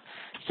job,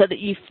 so that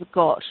you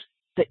forgot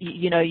that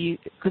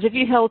because if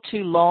you held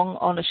too long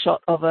on a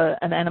shot of an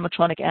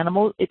animatronic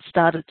animal, it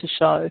started to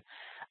show,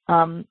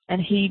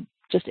 and he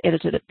just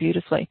edited it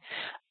beautifully.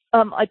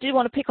 I do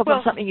want to pick up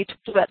on something you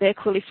talked about there,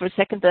 Quilly, for a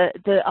second,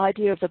 the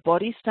idea of the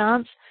body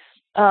stance.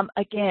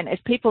 Again,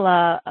 if people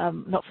are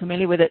not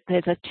familiar with it,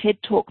 there's a TED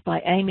Talk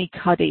by Amy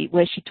Cuddy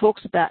where she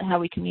talks about how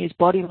we can use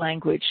body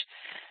language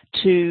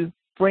to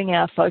bring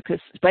our focus.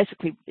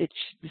 Basically, it's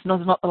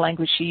not the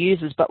language she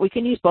uses, but we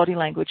can use body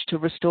language to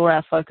restore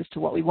our focus to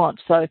what we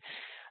want. So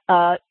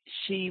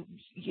she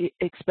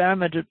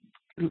experimented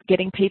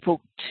getting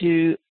people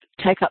to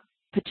take up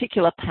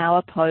particular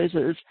power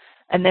poses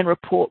and then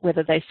report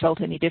whether they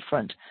felt any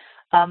different.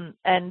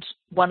 And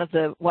one of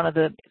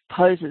the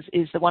poses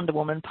is the Wonder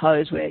Woman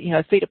pose,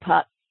 where feet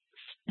apart,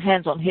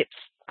 hands on hips,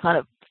 kind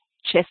of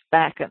chest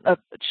back,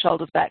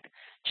 shoulders back,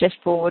 chest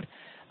forward.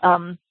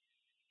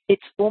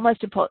 It's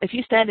almost impossible if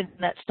you stand in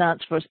that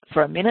stance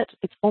for a minute.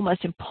 It's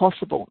almost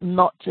impossible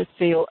not to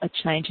feel a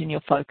change in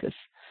your focus.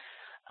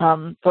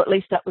 Or at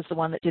least that was the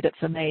one that did it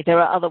for me.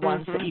 There are other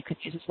ones that you can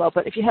use as well.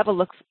 But if you have a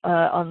look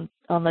on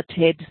the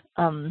TED,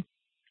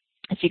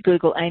 if you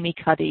Google Amy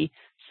Cuddy,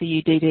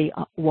 Cuddy,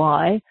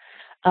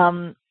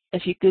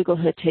 if you Google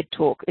her TED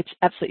Talk, it's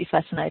absolutely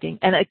fascinating.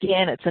 And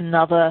again, it's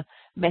another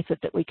method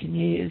that we can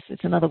use.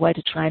 It's another way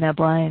to train our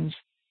brains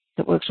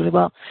that works really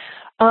well.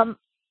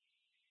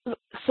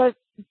 So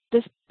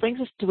this brings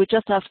us to, we're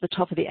just after the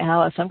top of the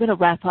hour, so I'm going to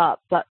wrap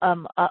up. But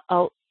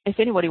if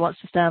anybody wants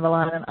to stay on the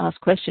line and ask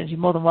questions, you're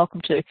more than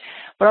welcome to.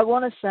 But I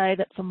want to say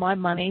that for my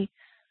money,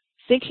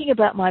 thinking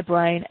about my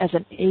brain as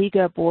an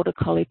eager border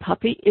collie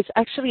puppy is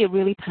actually a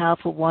really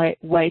powerful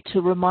way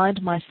to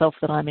remind myself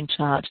that I'm in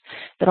charge,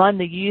 that I'm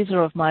the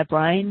user of my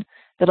brain,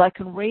 that I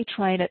can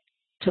retrain it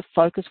to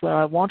focus where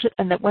I want it,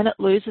 and that when it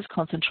loses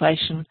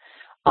concentration,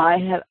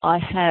 I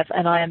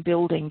am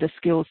building the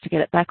skills to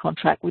get it back on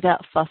track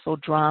without fuss or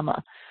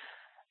drama.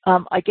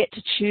 I get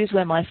to choose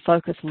where my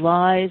focus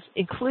lies,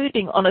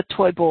 including on a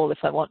toy ball if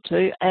I want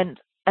to, and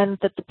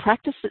that the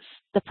practice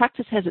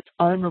has its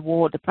own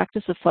reward. The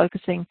practice of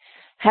focusing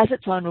has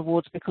its own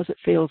rewards because it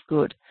feels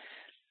good.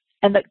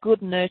 And that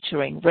good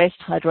nurturing, rest,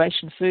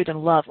 hydration, food,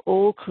 and love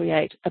all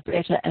create a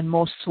better and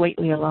more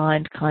sweetly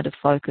aligned kind of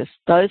focus.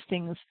 Those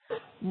things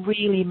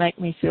really make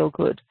me feel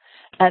good.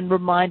 And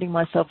reminding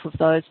myself of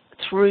those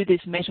through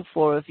this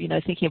metaphor of,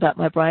 thinking about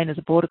my brain as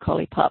a border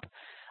collie pup,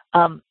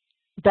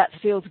 that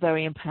feels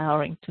very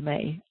empowering to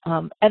me.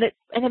 And it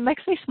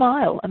makes me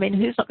smile. I mean,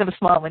 who's not going to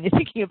smile when you're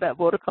thinking about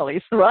border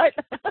collies, right?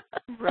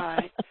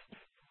 Right.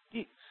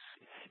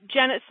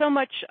 Janet, so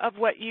much of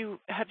what you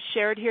have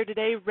shared here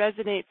today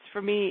resonates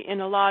for me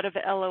in a lot of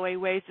LOA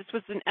ways. This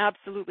was an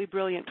absolutely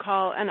brilliant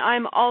call, and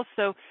I'm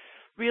also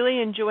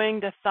really enjoying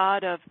the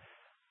thought of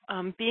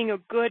being a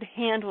good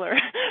handler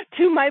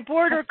to my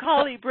border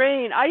collie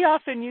brain. I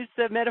often use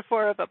the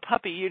metaphor of a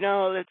puppy,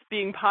 that's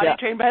being potty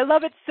trained, but I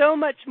love it so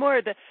much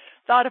more.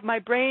 thought of my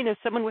brain as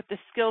someone with the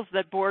skills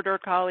that border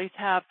collies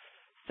have.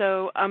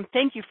 So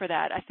thank you for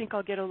that. I think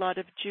I'll get a lot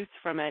of juice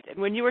from it. And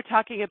when you were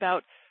talking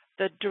about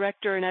the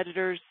director and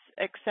editor's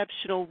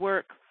exceptional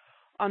work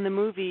on the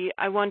movie,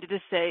 I wanted to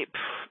say,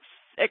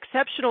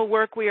 exceptional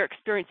work we are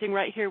experiencing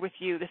right here with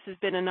you. This has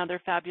been another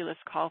fabulous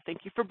call. Thank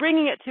you for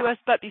bringing it to us.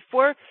 But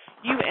before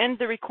you end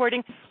the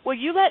recording, will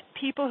you let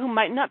people who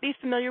might not be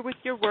familiar with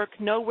your work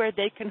know where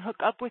they can hook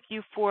up with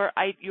you for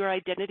your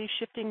identity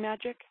shifting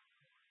magic?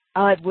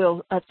 I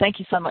will. Thank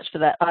you so much for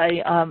that.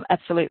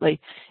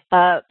 Absolutely.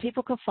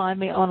 People can find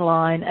me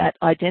online at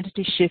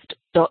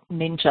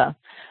identityshift.ninja.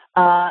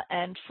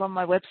 And from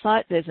my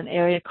website, there's an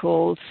area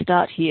called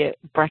Start Here,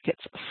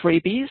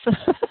 _freebies.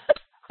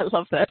 I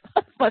love that.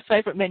 My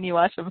favorite menu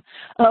item.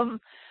 And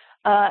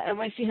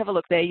once you have a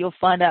look there, you'll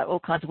find out all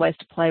kinds of ways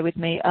to play with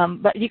me.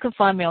 But you can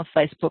find me on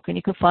Facebook, and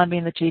you can find me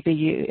in the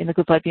GBU, in the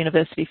Good Vibe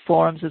University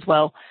forums as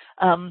well.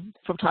 From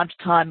time to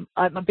time,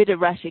 I'm a bit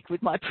erratic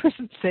with my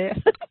presence there.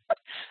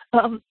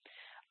 But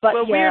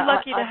well, yeah, we're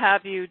lucky to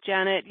have you,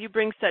 Janet. You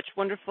bring such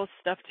wonderful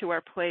stuff to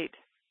our plate.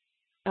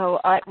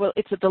 Well,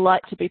 it's a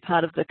delight to be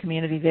part of the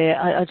community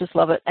there. I just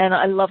love it, and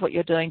I love what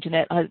you're doing,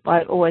 Jeanette.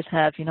 I always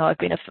have. You know, I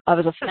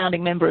was a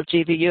founding member of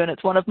GVU, and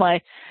it's one of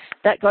my,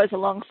 that goes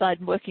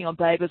alongside working on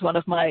Babe as one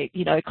of my,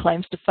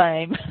 claims to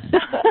fame.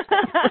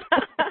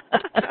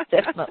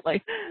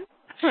 Definitely.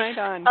 Right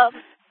on.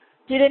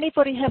 Did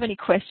anybody have any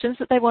questions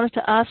that they wanted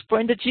to ask,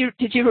 Brenda?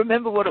 Did you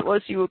remember what it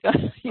was you were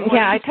going?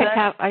 Yeah, I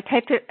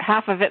typed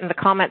half of it in the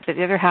comments.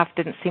 The other half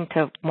didn't seem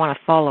to want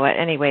to follow it.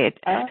 Anyway, it's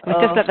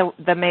just that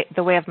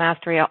the Way of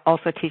Mastery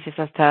also teaches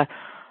us to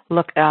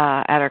look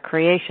at our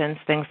creations,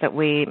 things that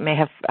we may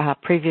have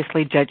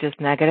previously judged as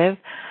negative,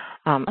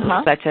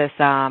 such as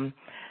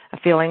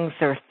feelings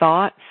or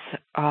thoughts,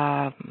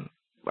 or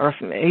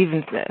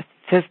even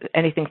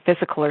anything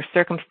physical or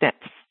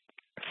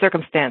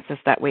circumstances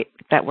that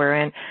we're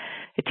in.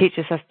 It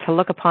teaches us to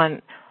look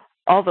upon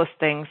all those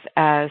things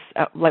as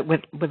like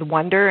with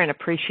wonder and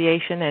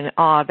appreciation and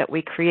awe that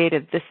we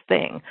created this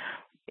thing,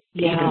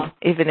 even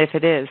if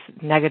it is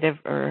negative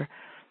or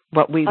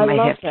what we may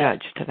have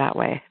judged that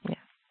way. Yeah.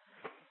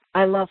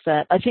 I love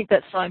that. I think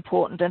that's so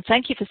important. And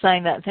thank you for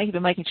saying that. And thank you for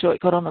making sure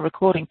it got on the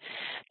recording,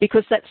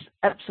 because that's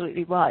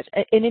absolutely right.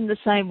 And in the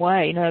same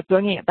way,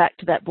 bringing it back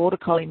to that border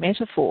collie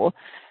metaphor,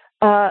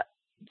 the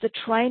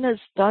trainers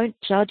don't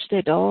judge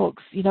their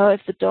dogs.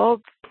 If the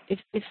dog,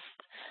 if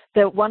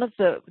one of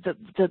the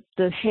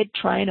head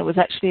trainer was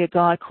actually a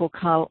guy called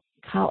Carl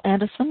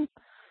Anderson.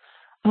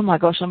 Oh my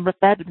gosh, I'm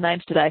bad with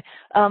names today.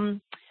 And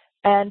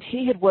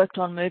he had worked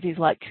on movies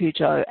like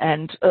Cujo,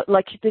 and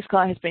this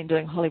guy has been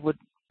doing Hollywood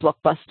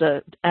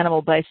blockbuster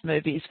animal-based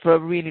movies for a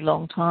really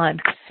long time.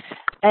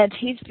 And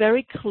he's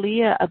very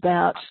clear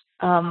about,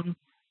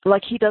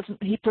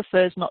 he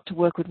prefers not to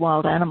work with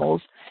wild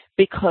animals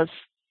because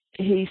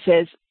he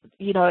says,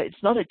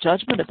 it's not a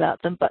judgment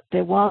about them, but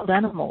they're wild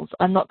animals.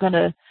 I'm not going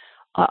to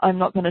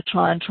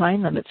try and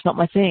train them. It's not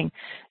my thing.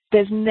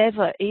 There's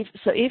never,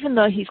 so even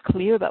though he's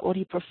clear about what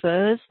he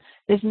prefers,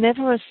 there's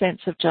never a sense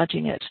of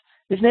judging it.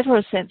 There's never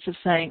a sense of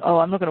saying,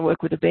 I'm not going to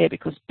work with a bear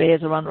because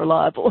bears are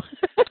unreliable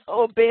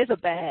or bears are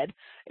bad.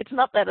 It's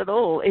not that at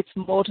all. It's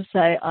more to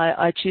say,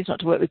 I choose not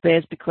to work with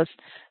bears because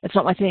it's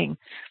not my thing.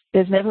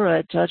 There's never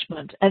a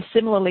judgment. And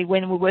similarly,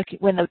 when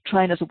the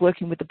trainers are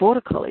working with the border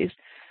collies,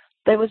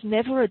 there was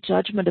never a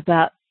judgment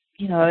about,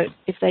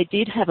 if they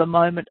did have a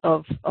moment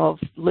of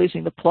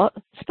losing the plot.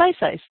 Space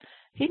Ace,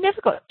 he never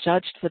got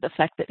judged for the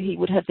fact that he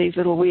would have these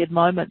little weird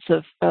moments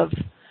of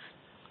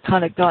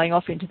kind of going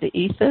off into the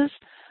ethers.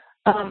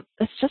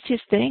 It's just his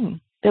thing.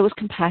 There was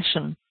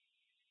compassion.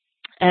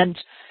 And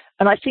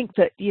I think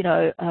that,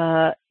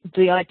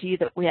 the idea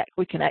that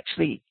we can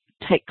actually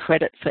take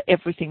credit for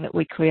everything that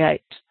we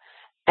create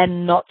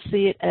and not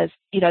see it as,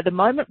 the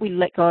moment we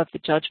let go of the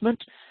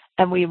judgment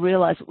and we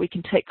realize that we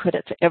can take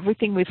credit for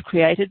everything we've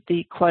created,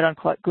 the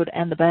quote-unquote good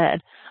and the bad,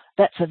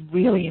 that's a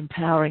really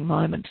empowering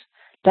moment.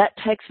 That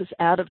takes us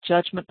out of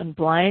judgment and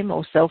blame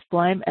or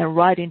self-blame and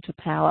right into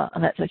power,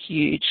 and that's a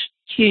huge,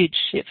 huge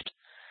shift.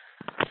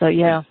 So,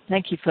 yeah,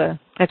 thank you for...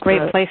 A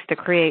great place to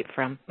create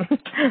from.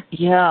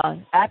 Yeah,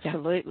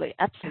 absolutely,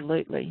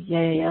 absolutely.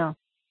 Yeah.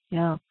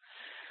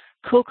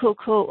 Cool.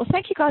 Well,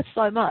 thank you guys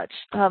so much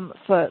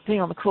for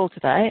being on the call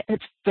today.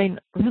 It's been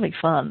really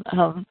fun.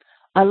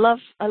 I love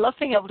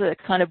being able to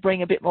kind of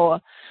bring a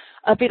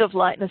bit of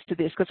lightness to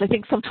this, because I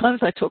think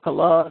sometimes I talk a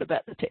lot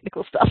about the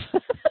technical stuff.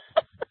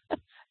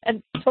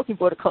 And talking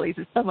border collies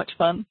is so much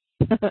fun.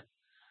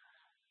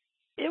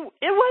 It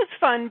was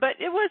fun, but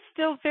it was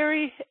still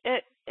very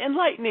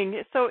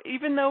enlightening. So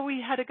even though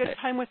we had a good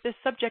time with this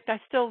subject, I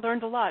still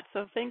learned a lot.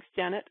 So thanks,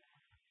 Janet.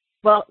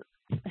 Well,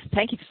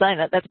 thank you for saying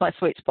that. That's my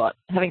sweet spot,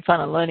 having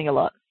fun and learning a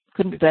lot.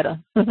 Couldn't be better.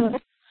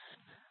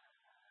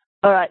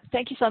 All right.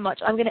 Thank you so much.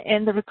 I'm going to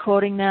end the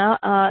recording now.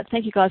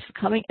 Thank you guys for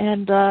coming,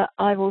 and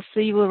I will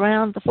see you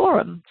around the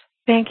forum.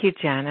 Thank you,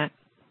 Janet.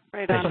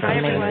 Right on. Bye,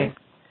 everyone.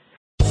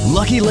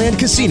 Lucky Land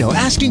Casino,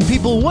 asking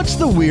people, what's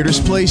the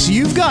weirdest place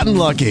you've gotten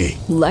lucky?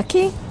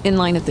 Lucky? In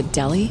line at the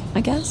deli,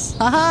 I guess?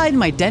 Aha, in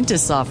my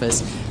dentist's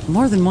office.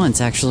 More than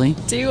once, actually.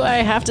 Do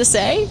I have to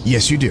say?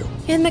 Yes, you do.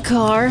 In the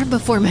car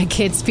before my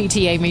kids'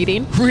 PTA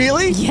meeting.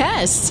 Really?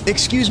 Yes.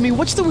 Excuse me,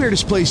 what's the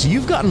weirdest place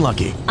you've gotten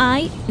lucky?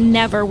 I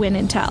never win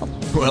and tell.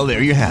 Well,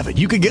 there you have it.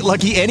 You can get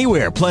lucky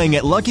anywhere, playing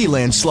at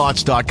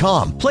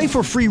LuckyLandSlots.com. Play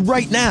for free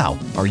right now.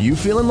 Are you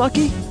feeling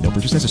lucky? No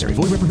purchase necessary.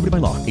 Void where prohibited by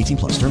law. 18+.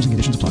 Terms and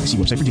conditions apply. See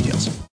website for details.